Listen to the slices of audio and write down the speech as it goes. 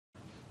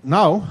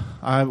now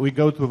we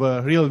go to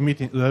the real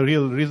meeting, the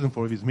real reason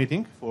for this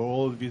meeting, for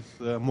all these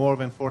more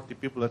than 40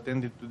 people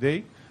attended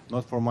today,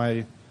 not for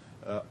my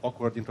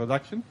awkward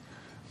introduction.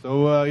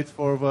 So it's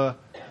for the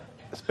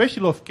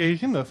special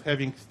occasion of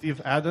having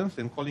Steve Adams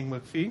and Colin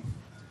McPhee.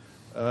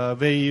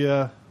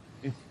 They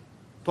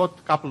taught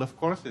a couple of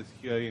courses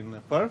here in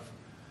Perth.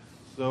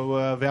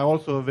 So they are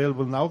also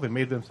available now. They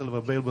made themselves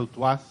available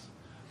to us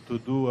to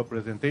do a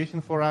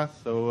presentation for us.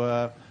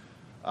 So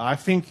I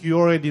think you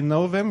already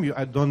know them.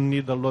 I don't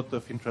need a lot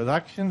of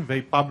introduction.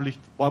 They published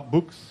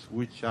books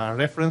which are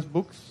reference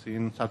books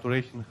in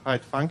saturation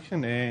height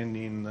function and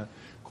in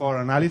core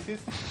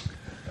analysis.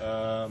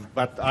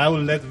 But I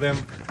will let them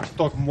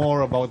talk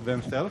more about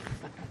themselves.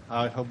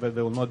 I hope that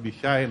they will not be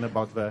shy and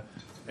about the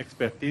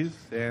expertise.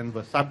 And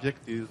the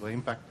subject is the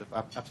impact of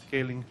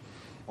upscaling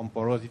on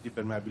porosity,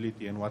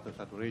 permeability, and water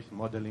saturation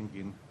modeling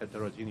in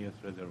heterogeneous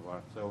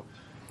reservoirs. So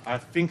I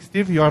think,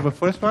 Steve, you are the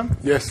first one?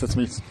 Yes, that's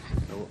me. So,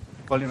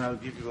 Colin, I'll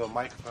give you a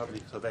mic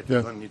probably so that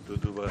you don't need to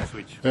do the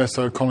switch. Yeah,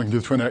 so Colin can do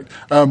the twin act.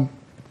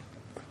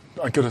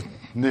 I got to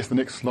nest the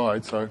next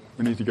slide, so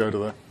we need to go to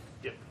the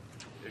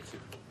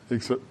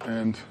exit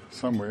and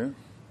somewhere.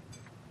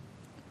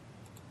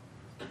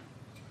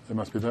 There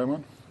must be that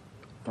one.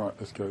 All right,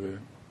 let's go there.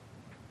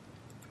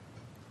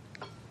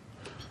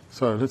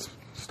 So let's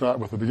start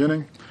with the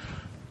beginning.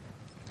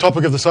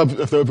 Topic of the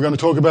that we're going to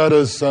talk about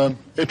is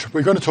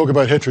we're going to talk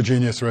about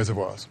heterogeneous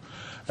reservoirs,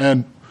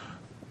 and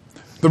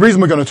the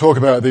reason we're going to talk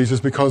about these is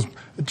because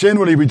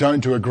generally we don't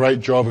do a great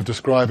job of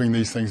describing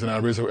these things in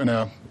our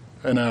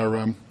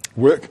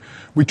work.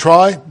 We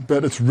try,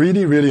 but it's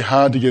really, really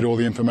hard to get all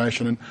the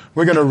information, and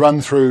we're going to run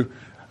through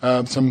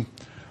some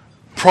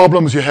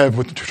problems you have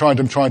with trying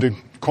to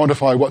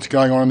quantify what's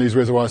going on in these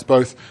reservoirs,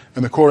 both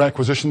in the core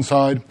acquisition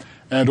side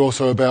and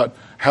also about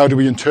how do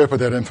we interpret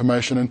that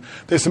information. And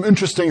there's some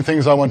interesting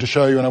things I want to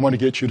show you and I want to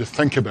get you to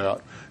think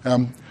about.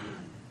 Colin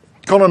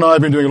and I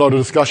have been doing a lot of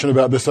discussion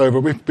about this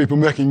we've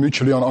been working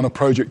mutually on a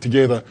project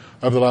together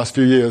over the last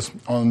few years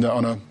and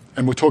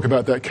we'll talk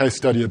about that case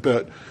study a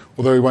bit,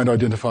 although we won't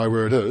identify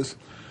where it is.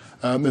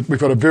 We've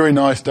got a very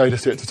nice data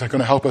set that's going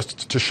to help us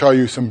to show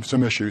you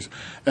some issues.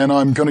 And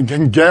I'm going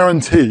to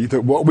guarantee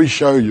that what we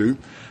show you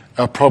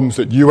are problems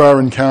that you are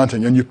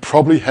encountering and you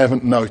probably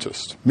haven't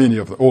noticed,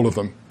 all of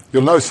them.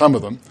 You'll know some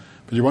of them,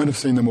 but you won't have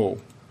seen them all.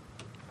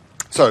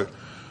 So,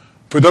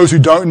 for those who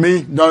don't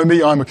know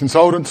me, I'm a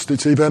consultant,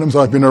 Steve Adams.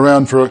 I've been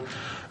around for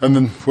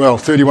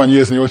 31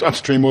 years in the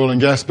upstream oil and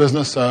gas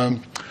business. I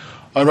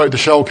wrote the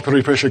Shell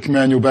capillary pressure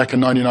manual back in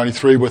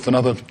 1993 with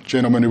another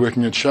gentleman who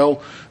working at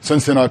Shell.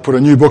 Since then, I put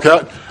a new book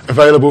out,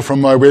 available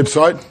from my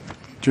website.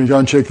 You can go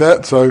and check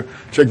that. So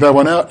check that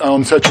one out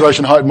on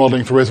saturation height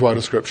modeling for reservoir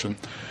description.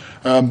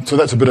 So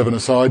that's a bit of an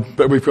aside,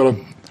 but we've got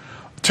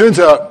turns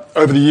out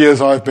over the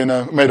years I've been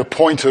made a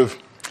point of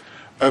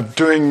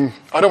doing,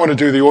 I don't want to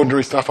do the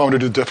ordinary stuff, I want to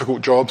do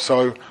difficult jobs,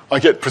 so I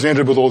get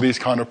presented with all these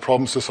kind of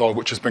problems to solve,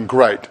 which has been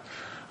great.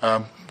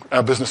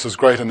 Our business is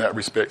great in that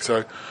respect,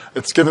 so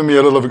it's given me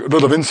a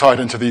little insight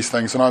into these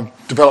things, and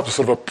I've developed a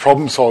sort of a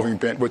problem-solving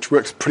bent, which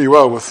works pretty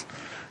well with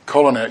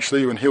Colin,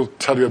 actually, and he'll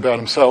tell you about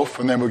himself,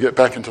 and then we'll get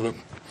back into the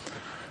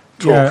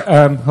talk.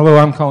 Yeah, hello,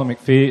 I'm Colin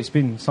McPhee. It's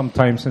been some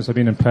time since I've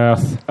been in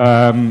Perth.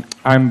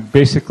 I'm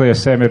basically a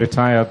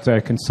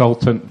semi-retired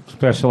consultant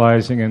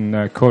specialising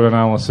in core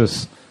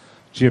analysis,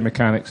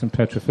 geomechanics and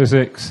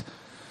petrophysics,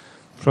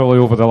 probably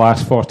over the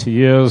last 40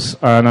 years,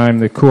 and I'm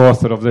the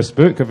co-author of this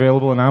book,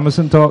 available on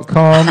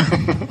Amazon.com.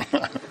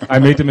 I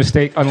made the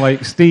mistake,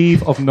 unlike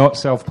Steve, of not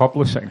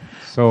self-publishing.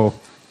 So,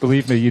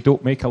 believe me, you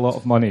don't make a lot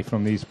of money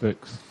from these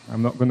books.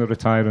 I'm not going to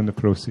retire on the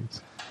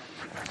proceeds.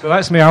 So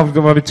that's me. I'm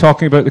going to be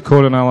talking about the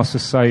core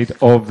analysis side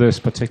of this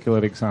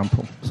particular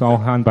example. So I'll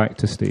hand back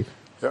to Steve.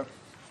 Yeah.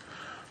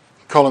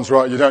 Colin's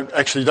right. You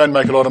don't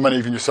make a lot of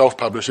money when you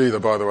self-publish either,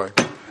 by the way.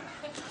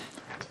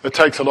 It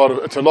takes a lot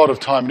of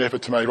time and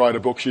effort to write a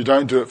book. You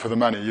don't do it for the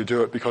money. You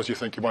do it because you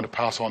think you want to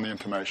pass on the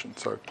information.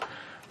 So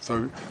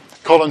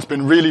Colin's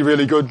been really,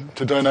 really good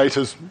to donate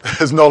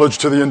his knowledge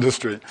to the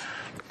industry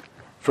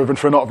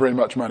for not very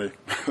much money.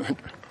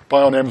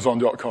 Buy on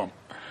Amazon.com.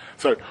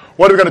 So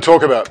what are we going to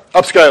talk about?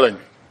 Upscaling.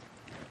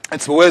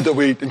 It's a word that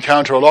we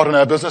encounter a lot in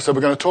our business, so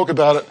we're going to talk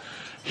about it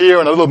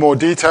here in a little more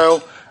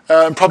detail,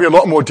 probably a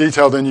lot more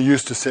detail than you're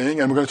used to seeing,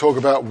 and we're going to talk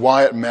about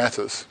why it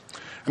matters.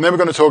 And then we're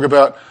going to talk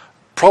about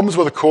problems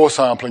with the core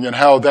sampling and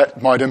how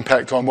that might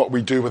impact on what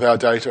we do with our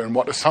data and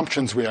what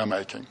assumptions we are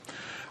making.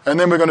 And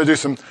then we're going to do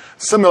some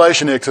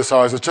simulation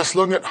exercises, just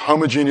looking at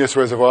homogeneous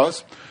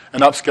reservoirs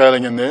and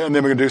upscaling in there, and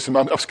then we're going to do some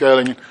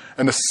upscaling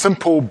in a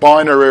simple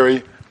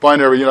binary,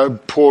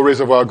 poor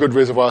reservoir, good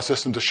reservoir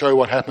system to show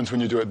what happens when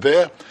you do it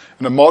there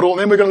in a model. And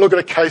then we're going to look at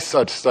a case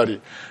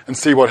study and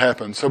see what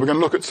happens. So we're going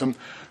to look at some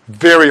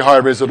very high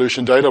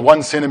resolution data,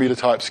 1 centimeter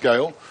type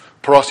scale,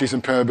 porosities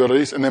and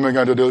permeabilities, and then we're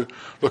going to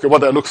look at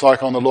what that looks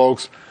like on the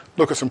logs,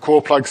 look at some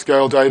core plug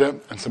scale data,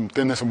 and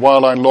then there's some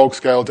wireline log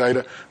scale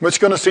data. We're just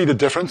going to see the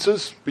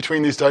differences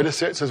between these data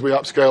sets as we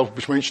upscale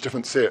between each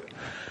different set.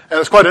 And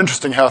it's quite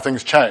interesting how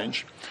things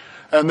change.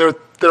 And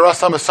there are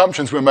some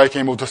assumptions we're making,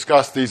 and we'll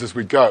discuss these as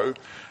we go.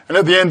 And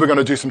at the end, we're going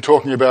to do some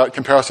talking about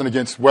comparison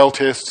against well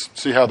tests,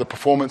 see how the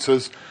performance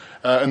is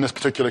in this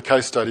particular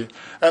case study.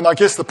 And I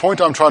guess the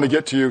point I'm trying to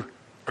get to you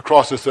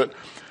across is that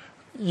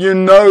you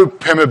know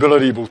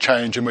permeability will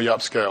change when we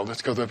upscale.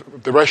 That's because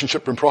the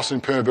relationship between porosity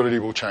and permeability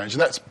will change.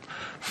 And that's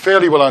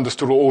fairly well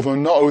understood,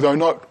 although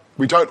not,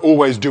 we don't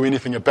always do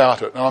anything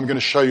about it. And I'm going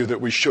to show you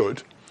that we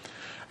should.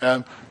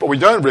 But we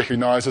don't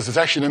recognize is there's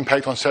actually an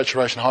impact on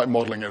saturation height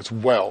modeling as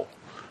well,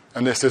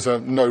 unless there's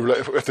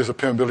if there's a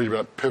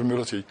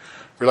permeability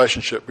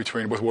relationship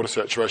with water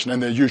saturation,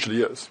 and there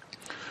usually is.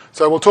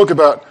 So we'll talk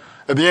about,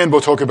 at the end,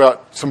 we'll talk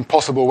about some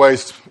possible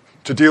ways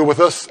to deal with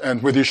this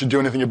and whether you should do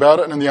anything about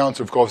it. And the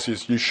answer, of course,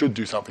 is you should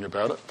do something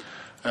about it.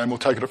 And we'll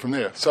take it from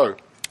there. So,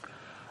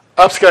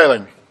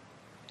 upscaling.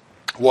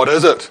 What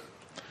is it?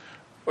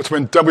 It's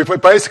when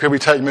basically we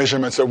take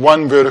measurements at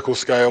one vertical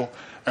scale,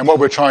 and what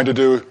we're trying to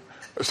do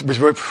is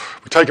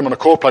we take them on a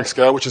core plug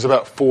scale, which is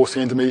about 4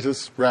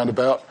 centimeters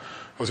roundabout,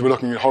 as we're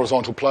looking at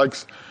horizontal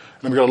plugs.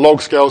 And then we've got a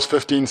log scales,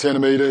 15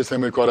 centimeters.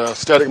 Then we've got our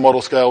static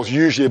model scales,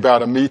 usually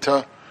about 1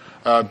 meter.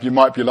 You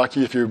might be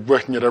lucky if you're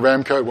working at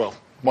Aramco. Well,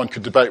 one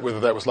could debate whether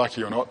that was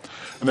lucky or not,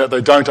 and that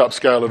they don't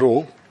upscale at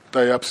all.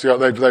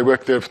 They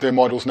work their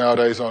models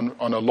nowadays on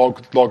a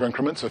log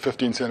increment, so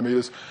 15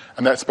 centimeters,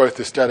 and that's both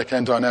the static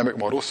and dynamic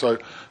models. So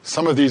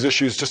some of these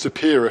issues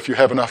disappear if you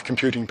have enough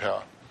computing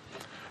power.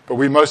 But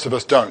most of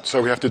us don't,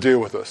 so we have to deal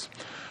with this.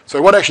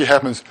 So what actually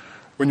happens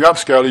when you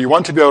upscale, you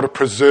want to be able to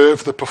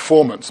preserve the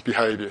performance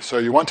behavior. So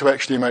you want to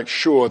actually make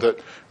sure that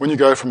when you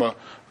go from a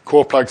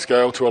core plug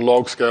scale to a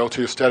log scale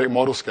to your static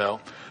model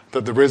scale,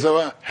 that the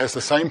reservoir has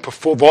the same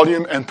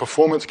volume and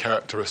performance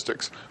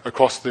characteristics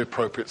across the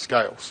appropriate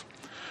scales.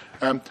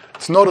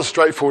 It's not as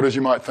straightforward as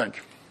you might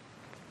think.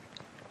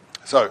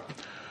 So,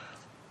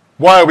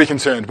 why are we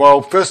concerned?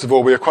 Well, first of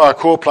all, we acquire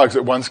core plugs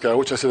at one scale,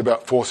 which I said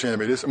about 4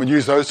 centimeters, and we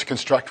use those to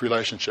construct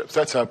relationships.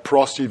 That's our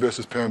porosity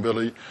versus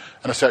permeability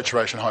and a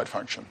saturation height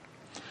function.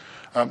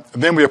 And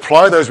then we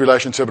apply those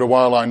relationships at a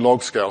wireline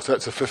log scale, so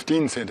that's a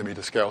 15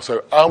 centimeter scale.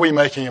 So are we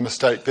making a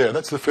mistake there?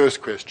 That's the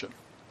first question.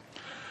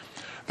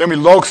 Then we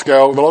log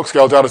scale. The log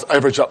scale data is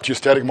averaged up to your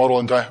static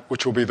model,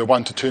 which will be the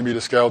 1 to 2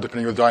 meter scale,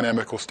 depending on the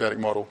dynamic or static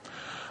model.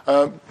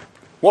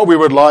 What we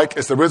would like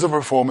is the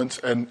reservoir performance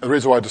and the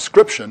reservoir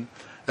description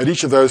at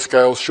each of those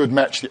scales should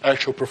match the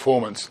actual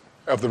performance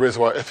of the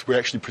reservoir if we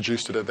actually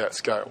produced it at that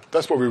scale.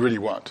 That's what we really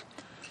want.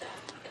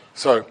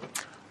 So,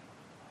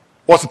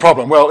 what's the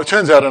problem? Well, it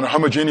turns out in a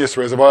homogeneous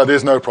reservoir,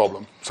 there's no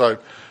problem. So,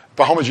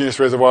 for a homogeneous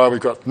reservoir, we've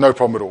got no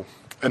problem at all.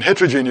 In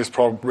heterogeneous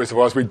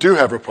reservoirs, we do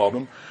have a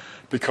problem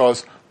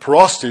because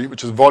porosity,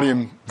 which is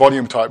volume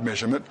type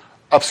measurement,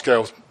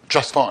 upscales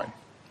just fine.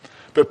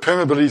 But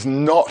permeability is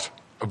not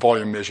a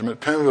volume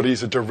measurement. Permeability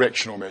is a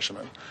directional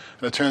measurement.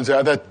 And it turns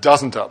out that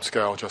doesn't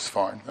upscale just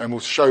fine. And we'll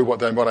show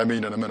what I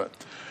mean in a minute.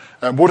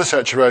 Water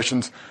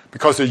saturations,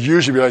 because they're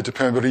usually related to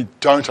permeability,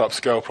 don't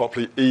upscale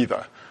properly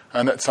either.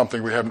 And that's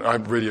something I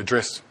haven't really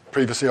addressed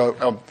previously,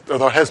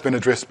 although it has been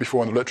addressed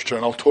before in the literature,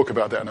 and I'll talk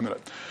about that in a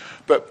minute.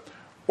 But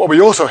what we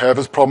also have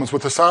is problems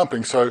with the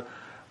sampling. So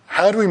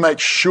how do we make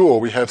sure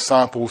we have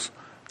samples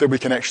that we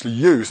can actually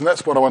use? And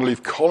that's what I want to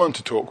leave Colin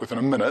to talk with in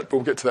a minute, but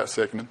we'll get to that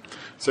second.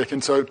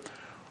 So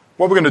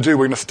what we're going to do,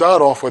 we're going to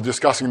start off with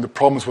discussing the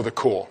problems with the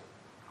core.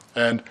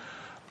 And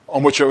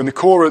on which in the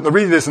core, the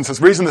reason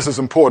this is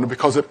important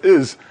because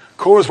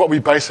core is what we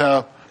base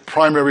our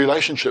primary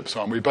relationships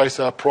on. We base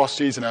our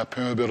porosities and our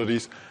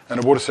permeabilities and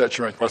our water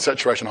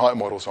saturation height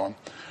models on.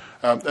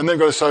 And then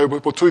we'll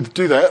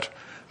do that.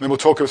 And then we'll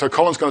talk. So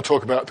Colin's going to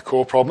talk about the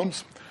core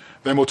problems.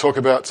 Then we'll talk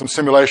about some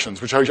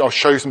simulations, which I'll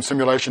show you some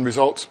simulation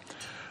results.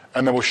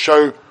 And then we'll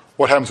show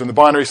what happens in the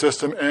binary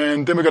system.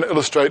 And then we're going to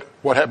illustrate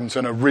what happens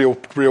in a real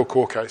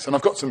core case. And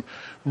I've got some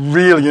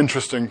really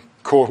interesting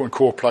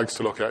core plugs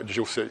to look at, as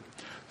you'll see.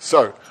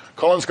 So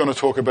Colin's going to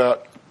talk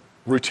about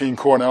routine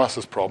core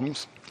analysis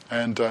problems.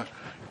 And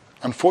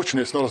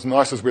unfortunately, it's not as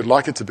nice as we'd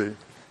like it to be.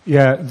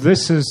 Yeah,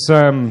 this is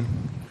a real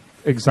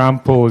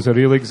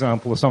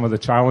example of some of the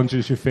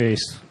challenges you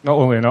face, not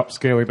only in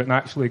upscaling, but in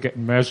actually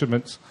getting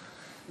measurements.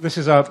 This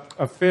is a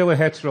fairly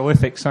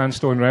heterolithic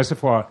sandstone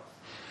reservoir.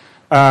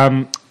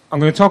 I'm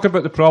going to talk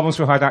about the problems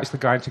we had actually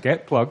trying to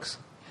get plugs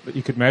that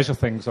you could measure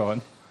things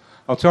on.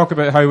 I'll talk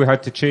about how we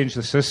had to change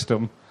the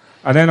system.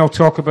 And then I'll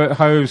talk about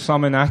how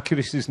some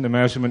inaccuracies in the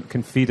measurement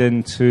can feed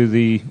into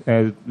the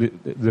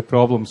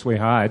problems we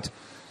had.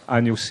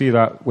 And you'll see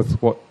that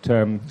with what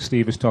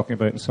Steve is talking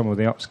about in some of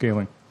the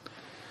upscaling.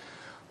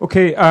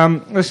 Okay,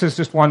 this is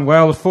just one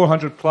well,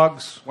 400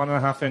 plugs,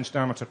 1.5-inch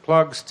diameter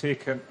plugs,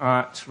 taken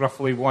at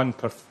roughly 1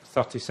 per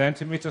 30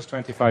 centimetres,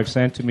 25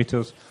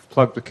 centimetres,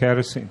 plugged with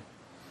kerosene.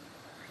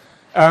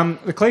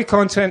 The clay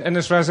content in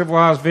this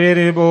reservoir is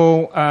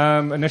variable.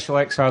 Initial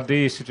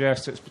XRD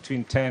suggests it's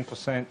between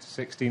 10% to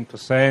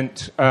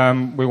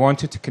 16%. We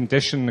wanted to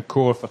condition the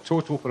core for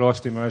total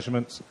porosity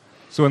measurements.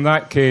 So in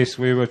that case,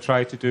 we would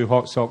try to do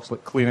hot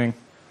soxhlet cleaning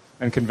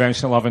and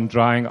conventional oven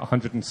drying at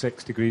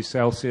 106 degrees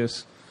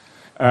Celsius.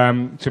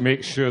 to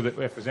make sure that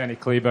if there's any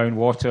clay-bound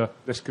water,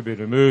 this could be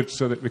removed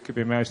so that we could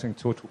be measuring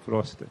total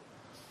porosity.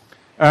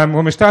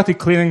 When we started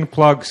cleaning the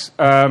plugs,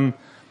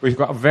 we've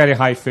got a very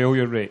high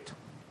failure rate.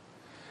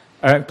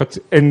 But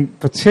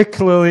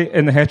particularly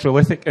in the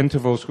heterolithic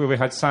intervals where we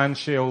had sand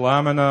shale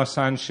lamina,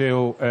 sand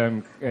shale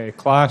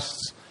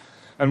clasts.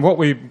 And what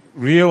we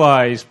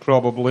realized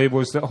probably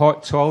was that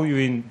hot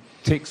toluene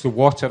takes the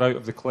water out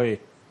of the clay.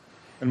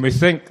 And we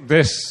think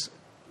this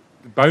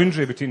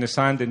boundary between the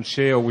sand and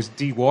shale was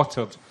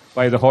dewatered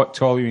by the hot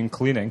toluene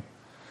cleaning.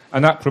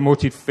 And that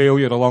promoted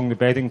failure along the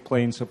bedding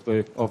planes of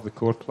the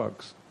core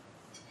plugs.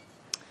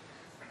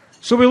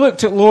 So we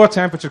looked at lower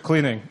temperature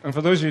cleaning, and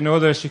for those of you who know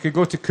this, you could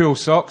go to cool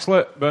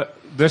soxlet, but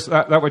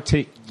that would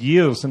take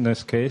years in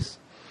this case.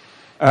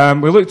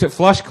 We looked at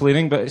flush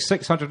cleaning, but it's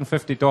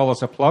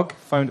 $650 a plug.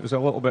 Found it was a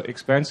little bit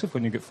expensive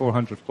when you get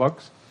 400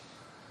 plugs.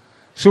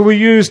 So we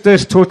used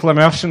this total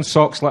immersion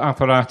soxlet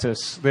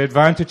apparatus. The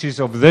advantages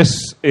of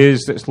this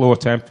is that it's lower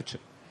temperature.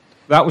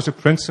 That was a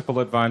principal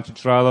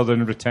advantage rather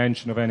than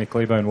retention of any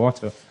clay-bound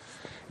water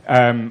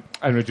and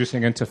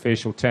reducing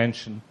interfacial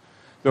tension.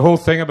 The whole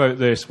thing about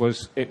this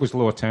was it was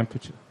lower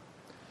temperature.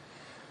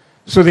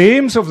 So the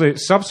aims of the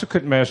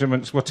subsequent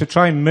measurements were to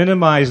try and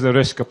minimize the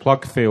risk of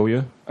plug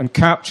failure and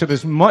capture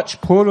as much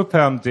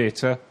poroperm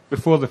data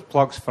before the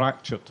plugs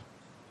fractured.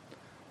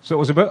 So it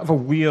was a bit of a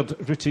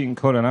weird routine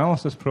core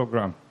analysis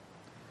program,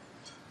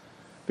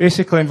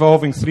 basically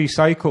involving 3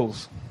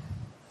 cycles.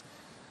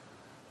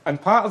 And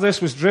part of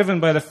this was driven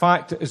by the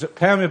fact that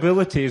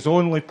permeability is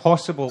only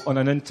possible on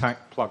an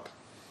intact plug.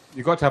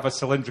 You've got to have a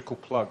cylindrical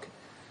plug.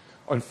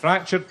 On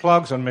fractured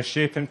plugs, on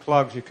misshapen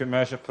plugs, you can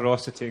measure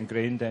porosity and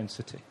grain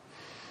density.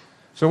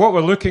 So what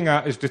we're looking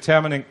at is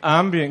determining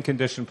ambient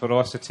condition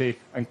porosity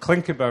and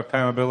clinker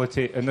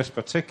permeability in this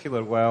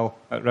particular well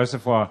at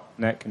reservoir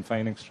net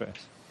confining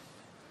stress.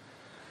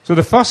 So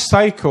the first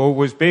cycle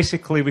was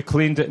basically we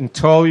cleaned it in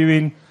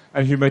toluene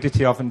and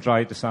humidity oven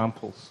dried the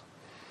samples.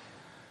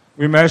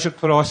 We measured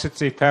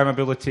porosity,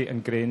 permeability,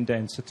 and grain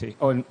density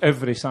on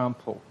every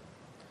sample.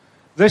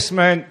 This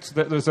meant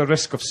that there's a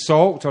risk of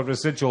salt or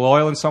residual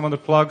oil in some of the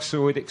plugs,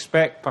 so we'd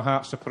expect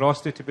perhaps the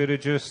porosity to be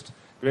reduced,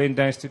 grain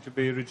density to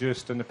be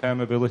reduced, and the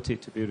permeability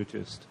to be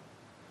reduced.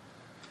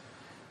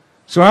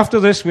 So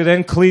after this, we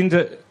then cleaned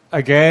it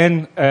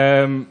again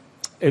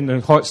in the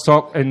hot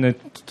stock, in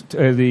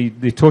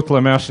the total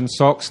immersion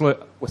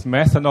soxlet with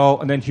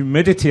methanol, and then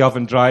humidity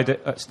oven dried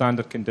it at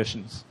standard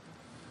conditions.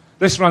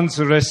 This runs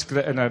the risk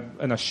that in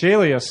a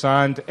shalier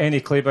sand,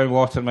 any clay-bound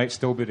water might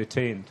still be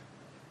retained.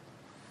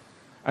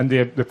 And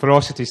the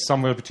porosity is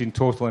somewhere between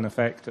total and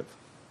effective.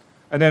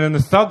 And then in the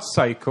third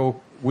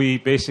cycle, we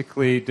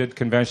basically did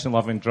conventional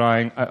oven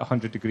drying at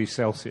 100 degrees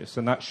Celsius,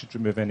 and that should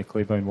remove any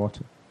clay-bound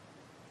water.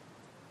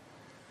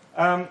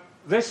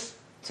 This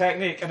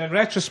technique, and in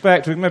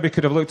retrospect, we maybe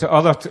could have looked at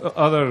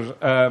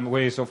other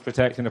ways of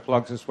protecting the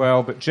plugs as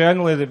well, but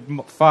generally there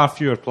are far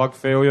fewer plug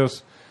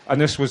failures, and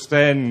this was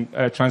then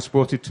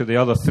transported to the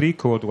other 3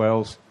 cored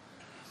wells.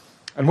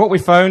 And what we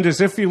found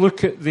is if you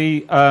look at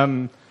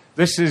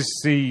this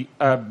is the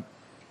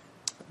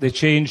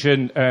change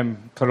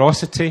in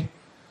porosity,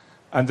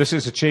 and this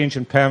is a change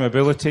in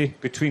permeability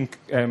between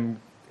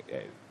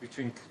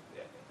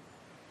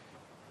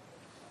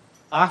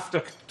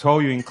after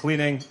toluene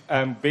cleaning.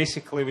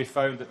 Basically, we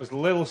found that there was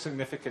little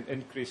significant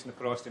increase in the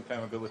porosity and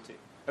permeability.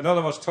 In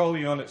other words,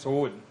 toluene on its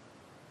own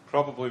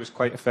probably was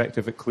quite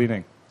effective at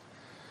cleaning.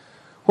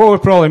 What we're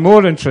probably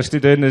more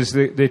interested in is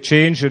the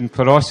change in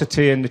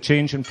porosity and the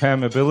change in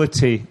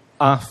permeability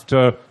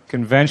after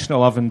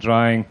conventional oven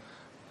drying,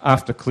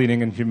 after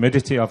cleaning and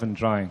humidity oven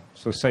drying.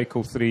 So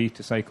cycle 3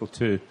 to cycle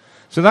 2.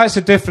 So that's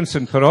a difference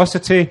in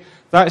porosity,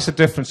 that's a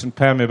difference in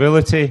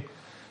permeability.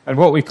 And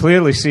what we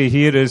clearly see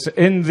here is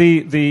in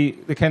the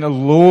kind of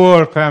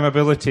lower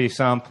permeability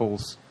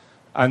samples,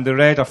 and the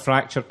red are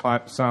fractured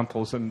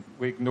samples, and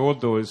we ignored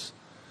those.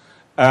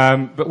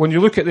 But when you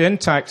look at the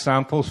intact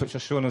samples, which are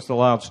shown as the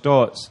large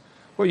dots,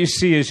 what you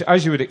see is,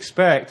 as you would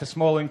expect, a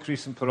small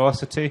increase in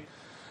porosity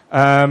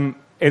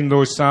in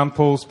those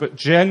samples, but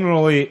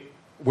generally,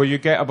 where you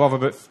get above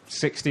about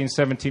 16,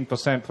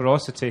 17%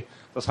 porosity,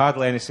 there's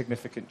hardly any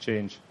significant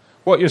change.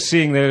 What you're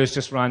seeing there is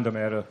just random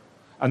error,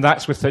 and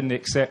that's within the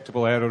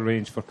acceptable error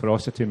range for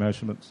porosity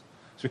measurements.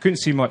 So we couldn't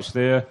see much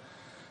there.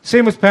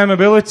 Same with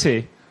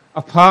permeability,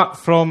 apart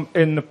from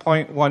in the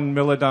 0.1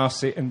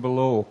 millidarcy and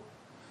below.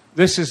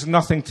 This is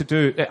nothing to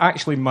do, it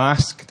actually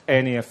masked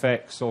any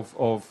effects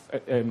of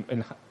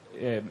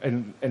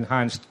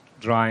enhanced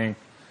drying.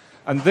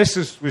 And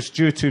this was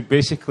due to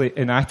basically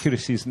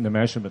inaccuracies in the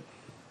measurement.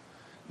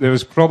 There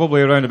was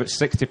probably around about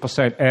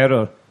 60%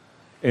 error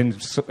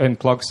in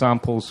plug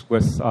samples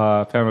with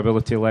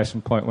permeability less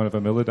than 0.1 of a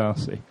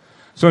millidarcy.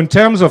 So in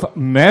terms of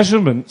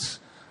measurements,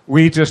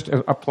 we just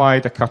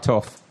applied a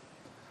cutoff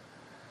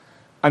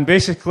and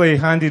basically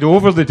handed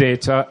over the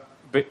data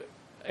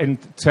in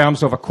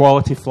terms of a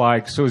quality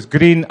flag. So it's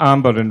green,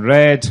 amber, and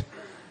red.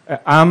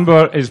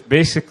 Amber is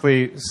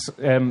basically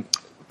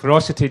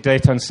porosity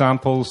data and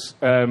samples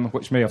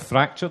which may have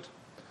fractured.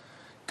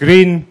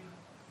 Green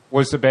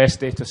was the best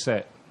data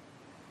set.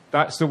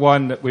 That's the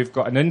one that we've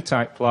got an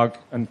intact plug,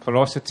 and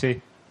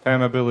porosity,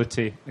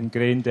 permeability, and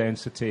grain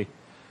density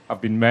have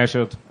been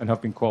measured and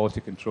have been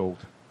quality controlled.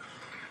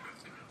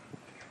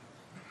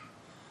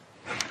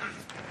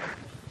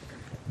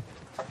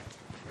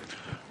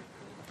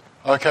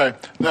 Okay,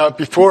 now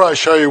before I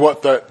show you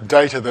what that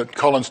data that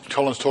Colin's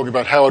talking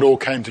about, how it all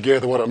came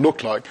together, what it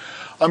looked like,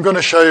 I'm going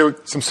to show you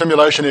some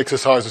simulation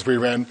exercises we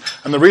ran.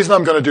 And the reason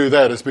I'm going to do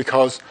that is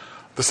because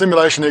the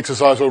simulation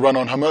exercise will run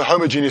on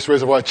homogeneous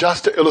reservoir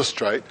just to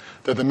illustrate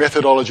that the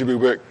methodology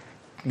we're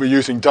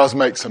using does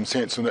make some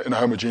sense in a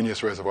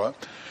homogeneous reservoir.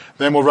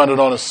 Then we'll run it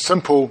on a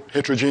simple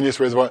heterogeneous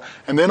reservoir,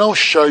 and then I'll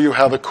show you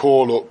how the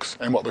core looks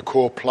and what the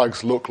core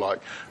plugs look like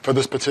for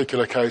this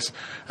particular case.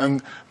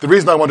 And the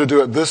reason I want to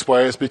do it this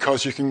way is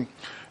because you can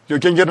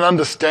get an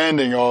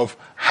understanding of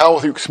how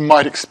you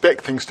might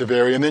expect things to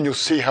vary, and then you'll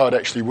see how it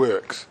actually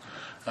works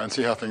and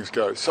see how things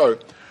go. So,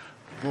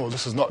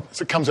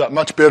 it comes out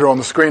much better on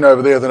the screen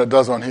over there than it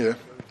does on here.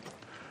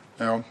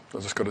 Now,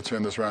 I've just got to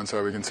turn this around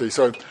so we can see.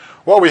 So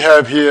what we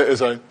have here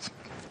is a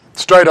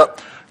straight up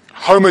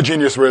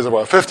homogeneous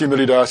reservoir, 50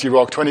 millidarcy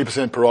rock,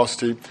 20%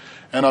 porosity.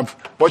 And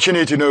what you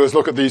need to do is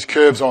look at these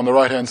curves on the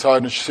right-hand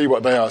side and see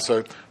what they are.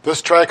 So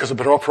this track is a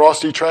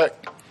porosity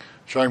track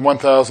showing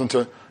 1,000 to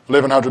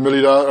 1,100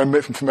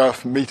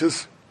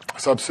 meters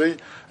subsea,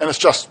 and it's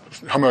just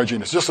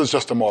homogeneous. This is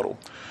just a model.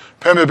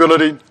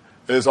 Permeability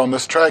is on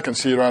this track, and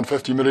see around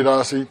 50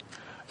 millidarcy.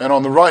 And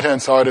on the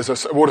right-hand side is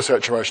a water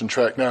saturation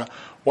track. Now,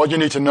 what you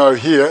need to know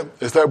here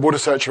is that water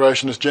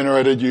saturation is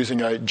generated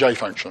using a J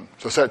function,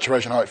 so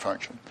saturation height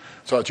function.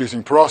 So it's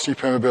using porosity,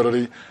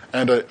 permeability,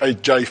 and a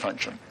J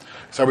function.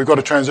 So we've got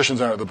a transition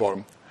zone at the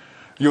bottom.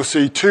 You'll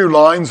see two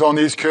lines on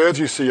these curves.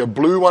 You see a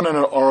blue one and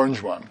an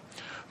orange one.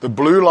 The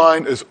blue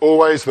line is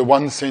always the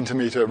 1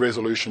 centimeter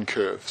resolution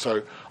curve.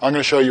 So I'm going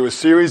to show you a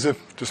series of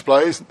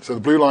displays. So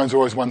the blue line is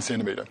always 1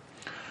 centimeter.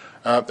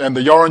 And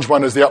the orange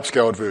one is the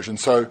upscaled version.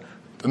 So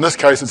in this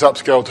case, it's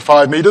upscaled to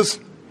 5 meters.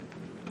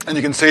 And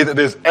you can see that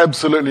there's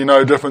absolutely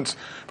no difference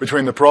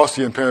between the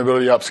porosity and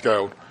permeability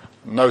upscaled.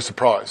 No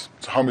surprise.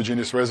 It's a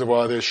homogeneous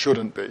reservoir. There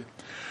shouldn't be.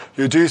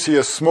 You do see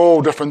a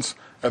small difference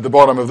at the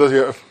bottom of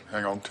this.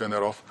 Hang on, turn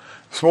that off.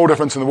 Small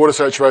difference in the water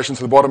saturation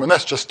to the bottom, and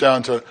that's just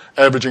down to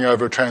averaging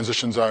over a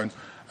transition zone,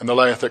 and the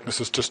layer thickness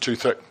is just too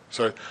thick.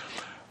 So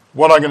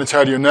what I'm going to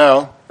tell you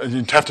now, and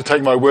you have to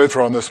take my word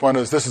for it on this one,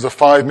 is this is a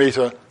 5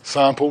 meter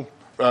sample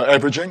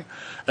averaging,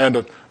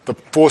 and the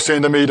 4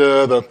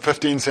 centimeter, the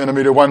 15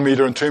 centimeter, 1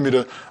 meter, and 2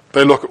 meter,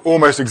 they look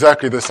almost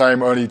exactly the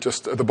same, only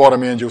just at the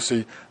bottom end you'll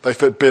see they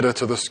fit better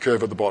to this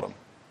curve at the bottom.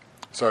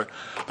 So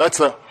that's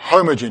a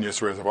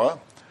homogeneous reservoir.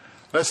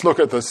 Let's look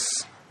at this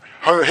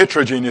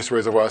heterogeneous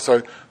reservoir.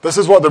 So this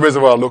is what the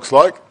reservoir looks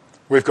like.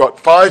 We've got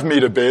 5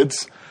 meter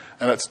beds,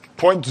 and it's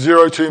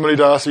 0.02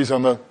 millidarcies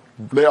on the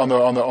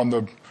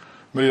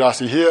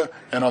millidarcy here,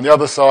 and on the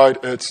other side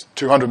it's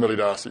 200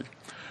 millidarcy. And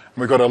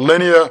we've got a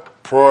linear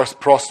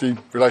porosity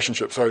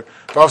relationship. So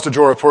if I was to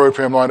draw a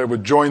poroperm line, it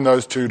would join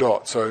those two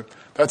dots. So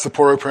that's the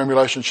poroperm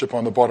relationship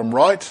on the bottom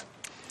right.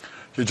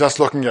 You're just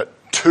looking at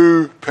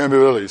two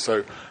permeabilities.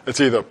 So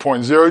it's either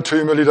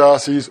 0.02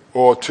 millidarcies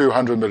or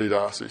 200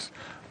 millidarcies.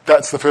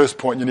 That's the first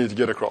point you need to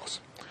get across.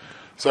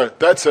 So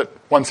that's at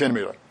 1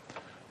 centimeter.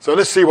 So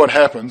let's see what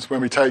happens when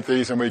we take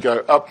these and we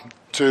go up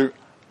to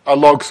a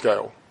log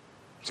scale.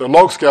 So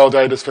log scale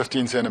data is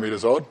 15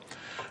 centimeters odd.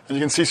 And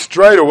you can see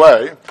straight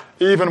away,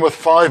 even with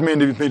 5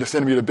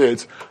 centimeter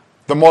beds,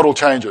 the model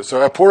changes.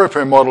 So our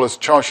poroperm model has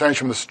changed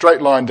from the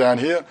straight line down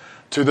here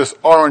to this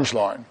orange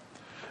line.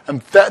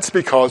 And that's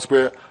because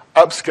we're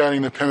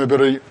upscaling the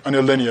permeability in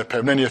a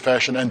linear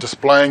fashion and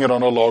displaying it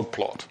on a log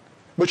plot,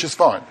 which is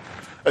fine.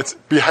 It's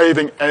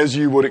behaving as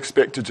you would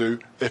expect to do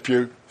if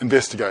you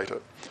investigate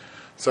it.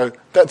 So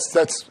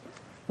that's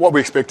what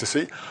we expect to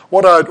see.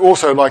 What I'd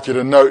also like you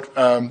to note,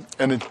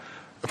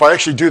 if I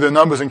actually do the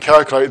numbers and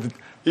calculate,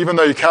 even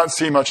though you can't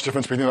see much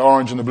difference between the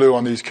orange and the blue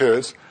on these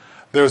curves,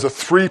 there is a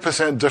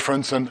 3%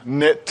 difference in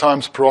net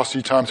times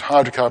porosity times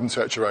hydrocarbon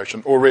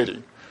saturation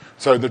already.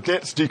 So the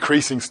net's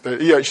decreasing, the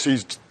EHC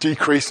is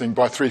decreasing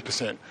by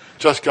 3%,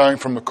 just going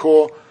from the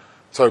core,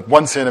 so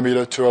 1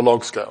 centimeter to a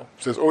log scale.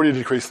 So it's already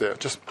decreased there.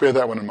 Just bear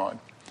that one in mind.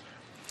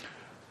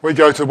 We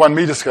go to 1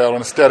 meter scale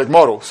on a static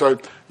model. So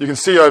you can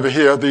see over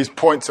here, these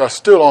points are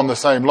still on the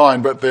same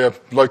line, but their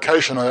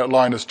location on that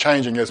line is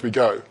changing as we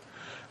go.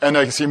 And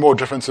you can see more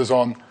differences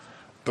on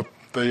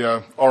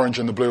the orange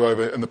and the blue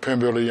over in the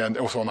permeability and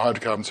also on the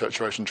hydrocarbon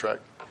saturation track.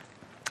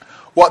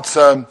 What's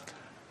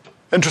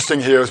interesting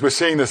here is we're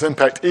seeing this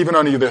impact even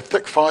on the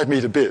thick 5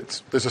 meter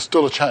beds. There's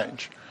still a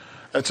change.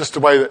 It's just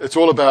the way that it's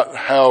all about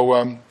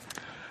how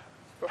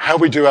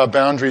we do our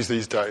boundaries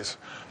these days.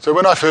 So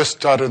when I first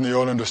started in the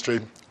oil industry,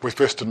 we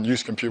first didn't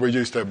use computer. We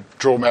used to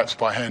draw maps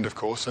by hand, of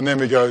course. And then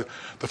the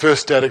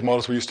first static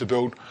models we used to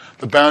build,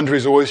 the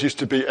boundaries always used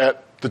to be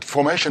at the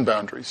formation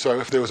boundary. So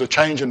if there was a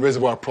change in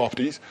reservoir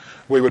properties,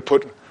 we would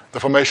put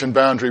the formation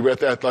boundary at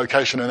that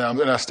location in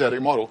our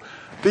static model.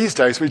 These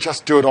days, we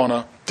just do it on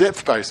a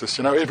depth basis.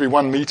 Every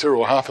 1 meter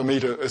or half a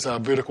meter is our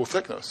vertical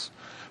thickness.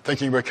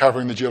 thinking we're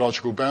covering the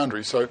geological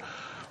boundary. So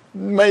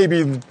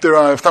maybe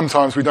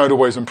sometimes we don't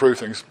always improve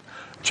things.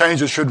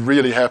 Changes should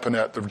really happen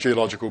at the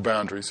geological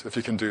boundaries if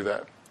you can do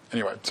that.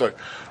 Anyway, so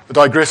I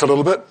digress a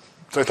little bit.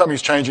 So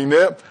something's changing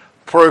there.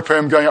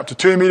 Poroperm going up to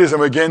 2 meters, and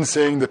we're again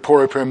seeing the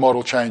poroperm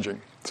model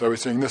changing. So we're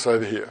seeing this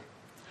over here.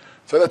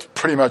 So that's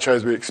pretty much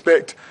as we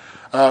expect.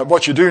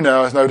 What you do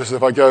now is notice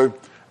if I go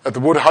at the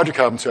water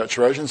hydrocarbon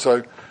saturation,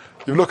 so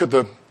you look at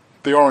the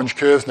orange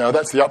curves now,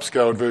 that's the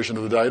upscaled version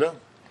of the data.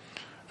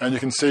 And you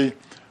can see,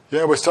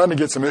 yeah, we're starting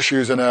to get some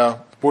issues in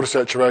our water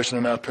saturation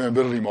and our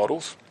permeability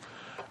models.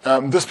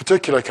 In this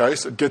particular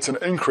case, it gets an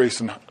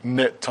increase in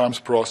net times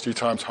porosity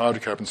times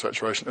hydrocarbon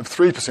saturation of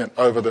 3%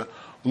 over the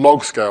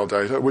log scale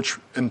data, which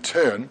in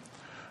turn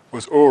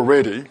was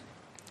already,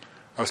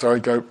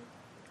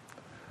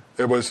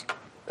 it was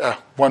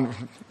one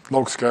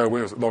log scale,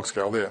 where was it, log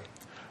scale there.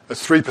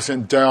 It's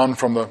 3% down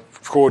from the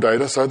core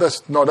data, so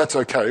that's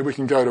okay. We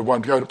can go to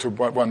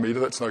 1 meter,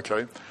 that's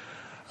okay.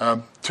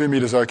 2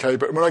 meters okay,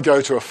 but when I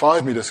go to a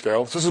 5 meter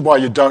scale, this is why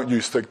you don't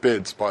use thick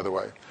beds, by the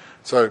way.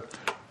 So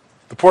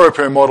the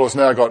poroperm model has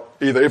now got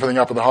either everything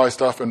up at the high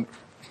stuff and,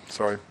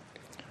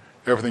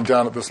 everything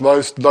down at this low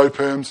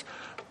perms,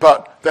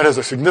 but that has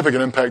a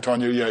significant impact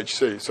on your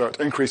EHC. So it's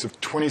an increase of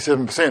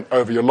 27%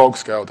 over your log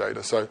scale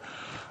data. So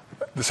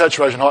the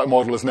saturation height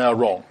model is now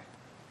wrong,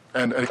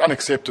 and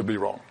unacceptably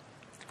wrong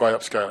by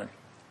upscaling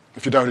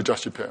if you don't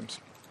adjust your perms.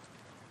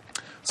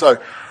 So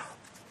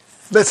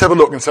let's have a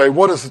look and say,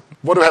 what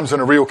happens in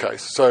a real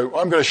case? So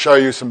I'm going to show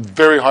you some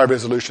very high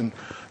resolution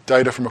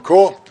data from a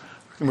core.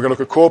 And we're going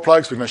to look at core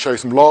plugs, we're going to show you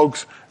some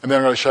logs, and then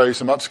I'm going to show you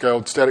some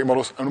upscaled static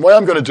models. And the way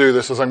I'm going to do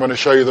this is I'm going to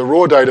show you the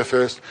raw data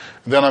first,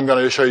 and then I'm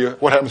going to show you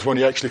what happens when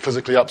you actually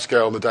physically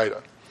upscale the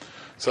data.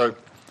 So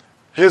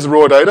here's the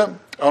raw data.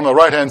 On the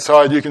right-hand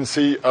side, you can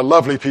see a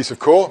lovely piece of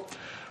core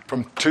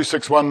from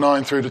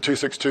 2619 through to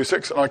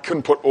 2626, and I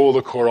couldn't put all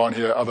the core on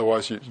here,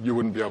 otherwise you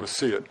wouldn't be able to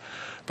see it.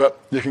 But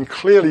you can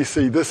clearly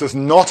see this is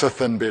not a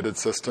thin-bedded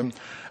system,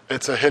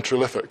 it's a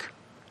heterolithic.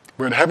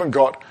 We've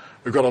got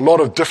a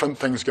lot of different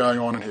things going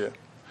on in here.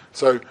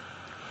 So you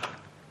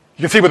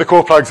can see where the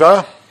core plugs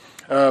are,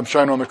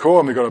 shown on the core,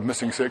 and we've got a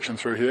missing section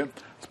through here.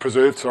 It's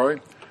preserved, sorry.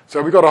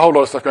 So we've got a whole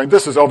lot of stuff going.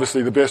 This is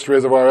obviously the best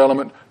reservoir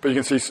element, but you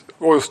can see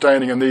oil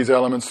staining in these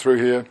elements through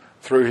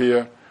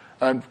here.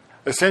 And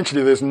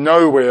essentially there's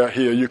nowhere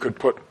here you could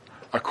put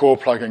a core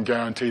plug and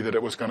guarantee that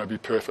it was going to be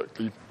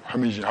perfectly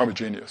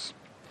homogeneous.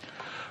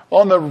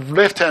 On the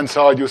left-hand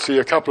side, you'll see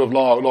a couple of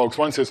logs.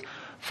 One says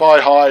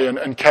phi high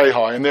and K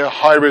high, and they're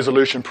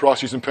high-resolution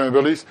porosities and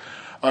permeabilities.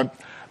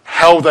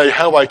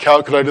 How I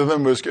calculated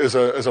them is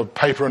a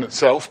paper in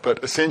itself,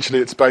 but essentially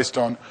it's based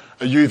on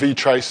a UV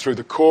trace through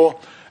the core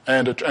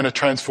and a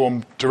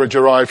transform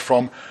derived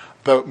from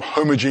the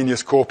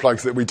homogeneous core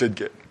plugs that we did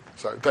get.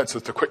 So that's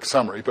just a quick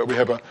summary, but we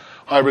have a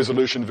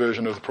high-resolution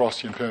version of the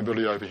porosity and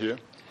permeability over here.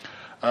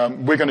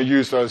 We're going to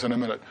use those in a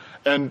minute.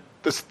 And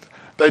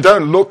they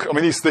don't look,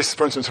 this,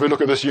 for instance, if we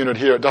look at this unit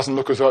here, it doesn't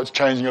look as though it's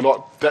changing a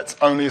lot. That's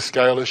only a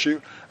scale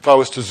issue. If I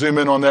was to zoom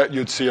in on that,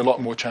 you'd see a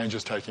lot more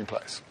changes taking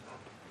place.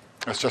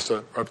 It's just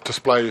a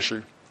display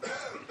issue.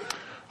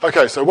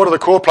 Okay, so what do the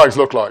core plugs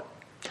look like?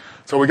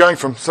 So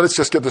let's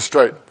just get this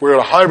straight. We're at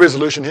a high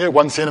resolution here,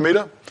 1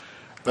 centimeter.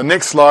 The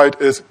next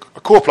slide is a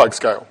core plug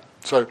scale.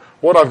 So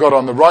what I've got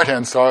on the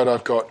right-hand side,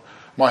 I've got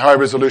my high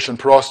resolution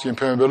porosity and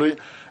permeability.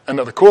 And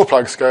at the core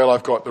plug scale,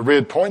 I've got the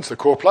red points, the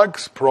core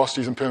plugs,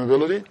 porosities and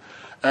permeability.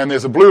 And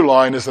there's a blue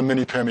line is the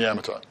mini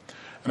permeameter.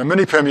 And a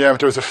mini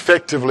permeameter is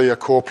effectively a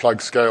core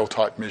plug scale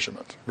type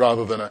measurement,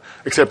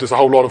 except there's a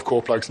whole lot of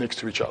core plugs next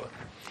to each other.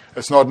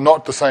 It's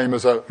not the same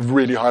as a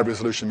really high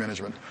resolution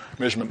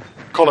measurement.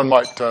 Colin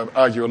might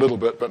argue a little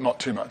bit, but not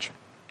too much.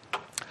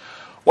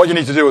 What you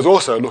need to do is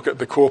also look at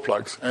the core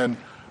plugs. And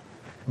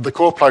the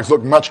core plugs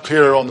look much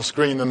clearer on the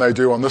screen than they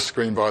do on this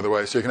screen, by the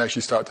way, so you can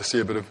actually start to see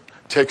a bit of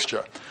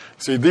texture.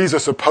 See, these are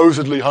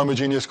supposedly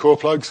homogeneous core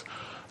plugs.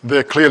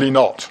 They're clearly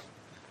not.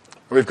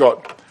 We've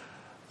got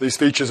these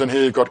features in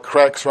here. You've got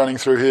cracks running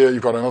through here.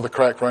 You've got another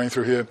crack running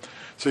through here.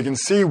 So you can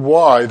see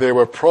why there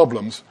were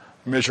problems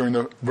measuring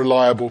the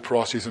reliable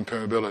porosities and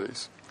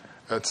permeabilities.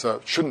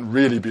 That shouldn't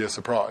really be a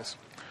surprise.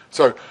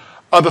 So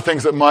other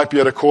things that might be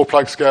at a core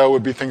plug scale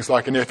would be things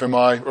like an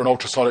FMI or an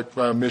ultrasonic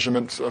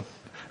measurement,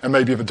 and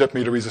maybe the dip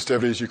meter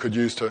resistivities you could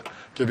use to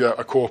give you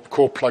a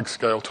core plug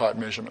scale type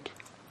measurement.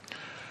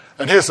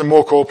 And here's some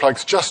more core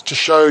plugs just to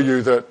show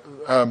you that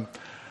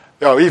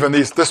even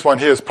this one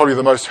here is probably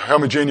the most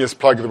homogeneous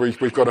plug that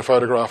we've got a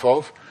photograph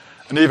of.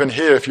 And even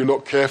here, if you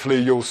look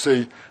carefully, you'll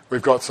see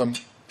we've got some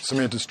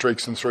cemented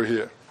streaks in through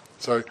here.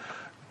 So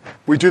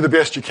we do the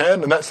best you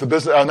can, and that's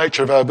our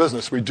nature of our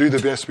business. We do the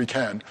best we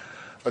can,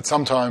 but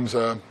sometimes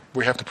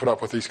we have to put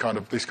up with these kind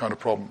of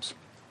problems.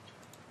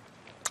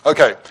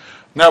 Okay,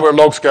 now we're at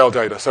log scale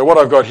data. So what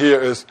I've got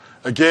here is,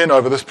 again,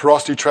 over this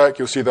porosity track,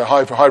 you'll see the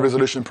high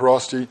resolution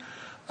porosity,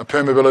 a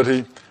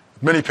permeability,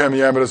 mini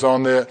permeameters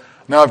on there.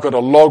 Now I've got a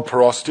log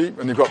porosity,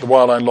 and you've got the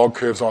wireline log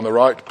curves on the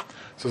right.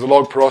 So there's a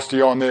log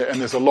porosity on there, and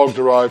there's a log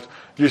derived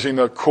using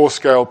the core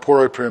scale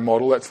poroperm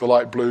model. That's the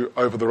light blue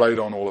over the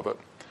radon, all of it.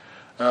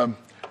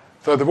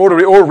 So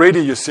already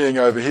you're seeing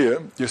over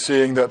here, you're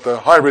seeing that the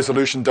high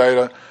resolution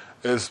data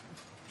is,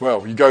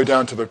 well, you go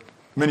down to the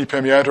mini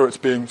permeator, it's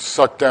being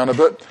sucked down a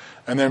bit,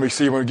 and then we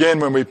see again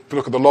when we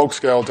look at the log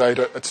scale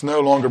data, it's no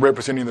longer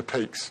representing the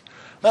peaks.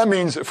 That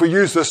means if we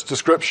use this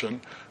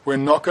description, we're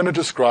not going to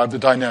describe the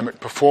dynamic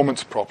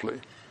performance properly.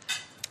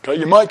 Okay,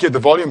 you might get the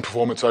volume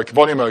performance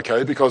volume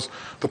okay because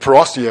the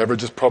porosity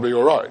average is probably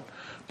all right,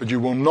 but you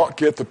will not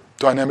get the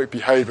dynamic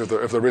behavior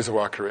of the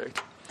reservoir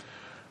correct.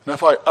 Now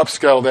if I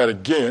upscale that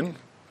again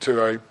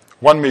to a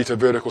 1 meter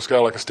vertical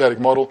scale like a static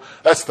model,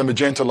 that's the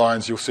magenta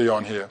lines you'll see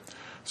on here.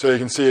 So you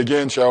can see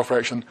again shale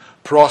fraction,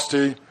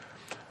 porosity,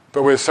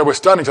 but we're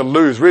starting to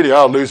lose, really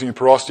are losing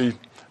porosity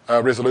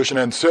resolution,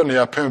 and certainly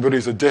our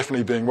permeabilities are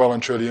definitely being well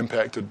and truly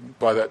impacted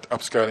by that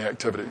upscaling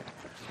activity.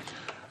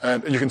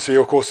 And you can see,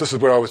 of course, this is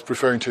where I was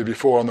referring to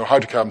before on the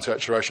hydrocarbon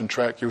saturation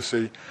track. You'll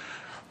see,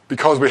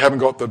 because we haven't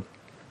got the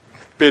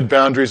bed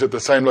boundaries at the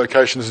same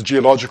location as the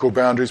geological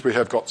boundaries, we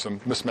have got some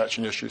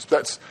mismatching issues.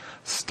 That's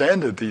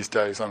standard these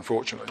days,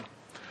 unfortunately.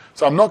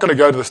 So I'm not going to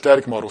go to the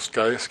static model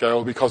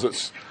scale because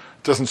it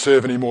doesn't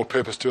serve any more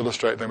purpose to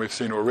illustrate than we've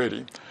seen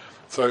already.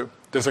 So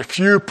there's a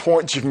few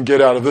points you can get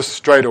out of this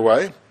straight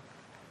away.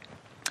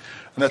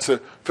 And that's,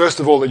 first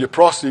of all, that your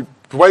porosity,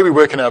 the way we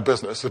work in our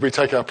business is we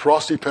take our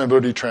porosity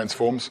permeability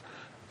transforms,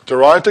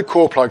 derived at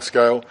core plug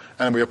scale,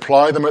 and we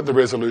apply them at the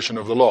resolution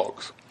of the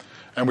logs.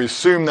 And we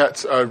assume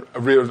that's a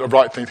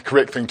right thing, the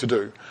correct thing to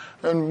do.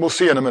 And we'll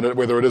see in a minute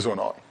whether it is or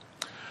not.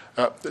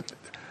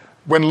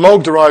 When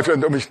log derived,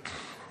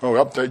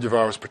 update your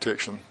virus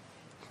protection.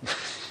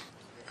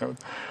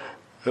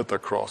 Hit the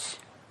cross.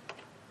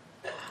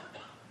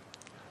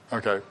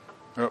 Okay.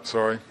 Oh,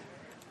 sorry.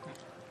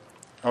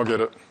 I'll get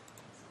it.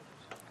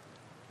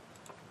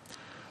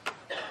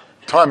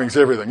 Timing's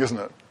everything, isn't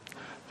it?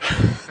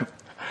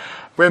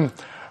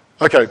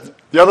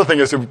 The other thing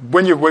is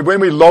when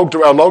we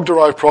our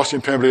log-derived porosity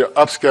and permeability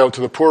are upscaled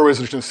to the poorer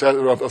resolution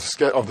of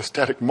the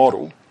static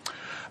model,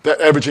 that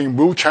averaging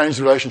will change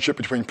the relationship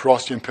between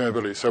porosity and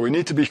permeability. So we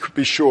need to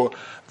be sure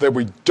that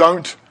we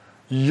don't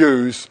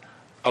use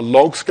a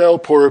log-scale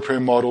poorer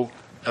perm model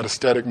at a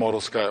static model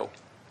scale.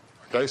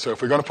 Okay, so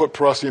if we're going to put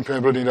porosity and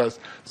permeability in a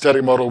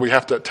static model, we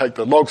have to take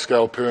the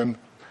log-scale perm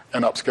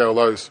and upscale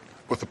those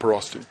with the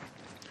porosity.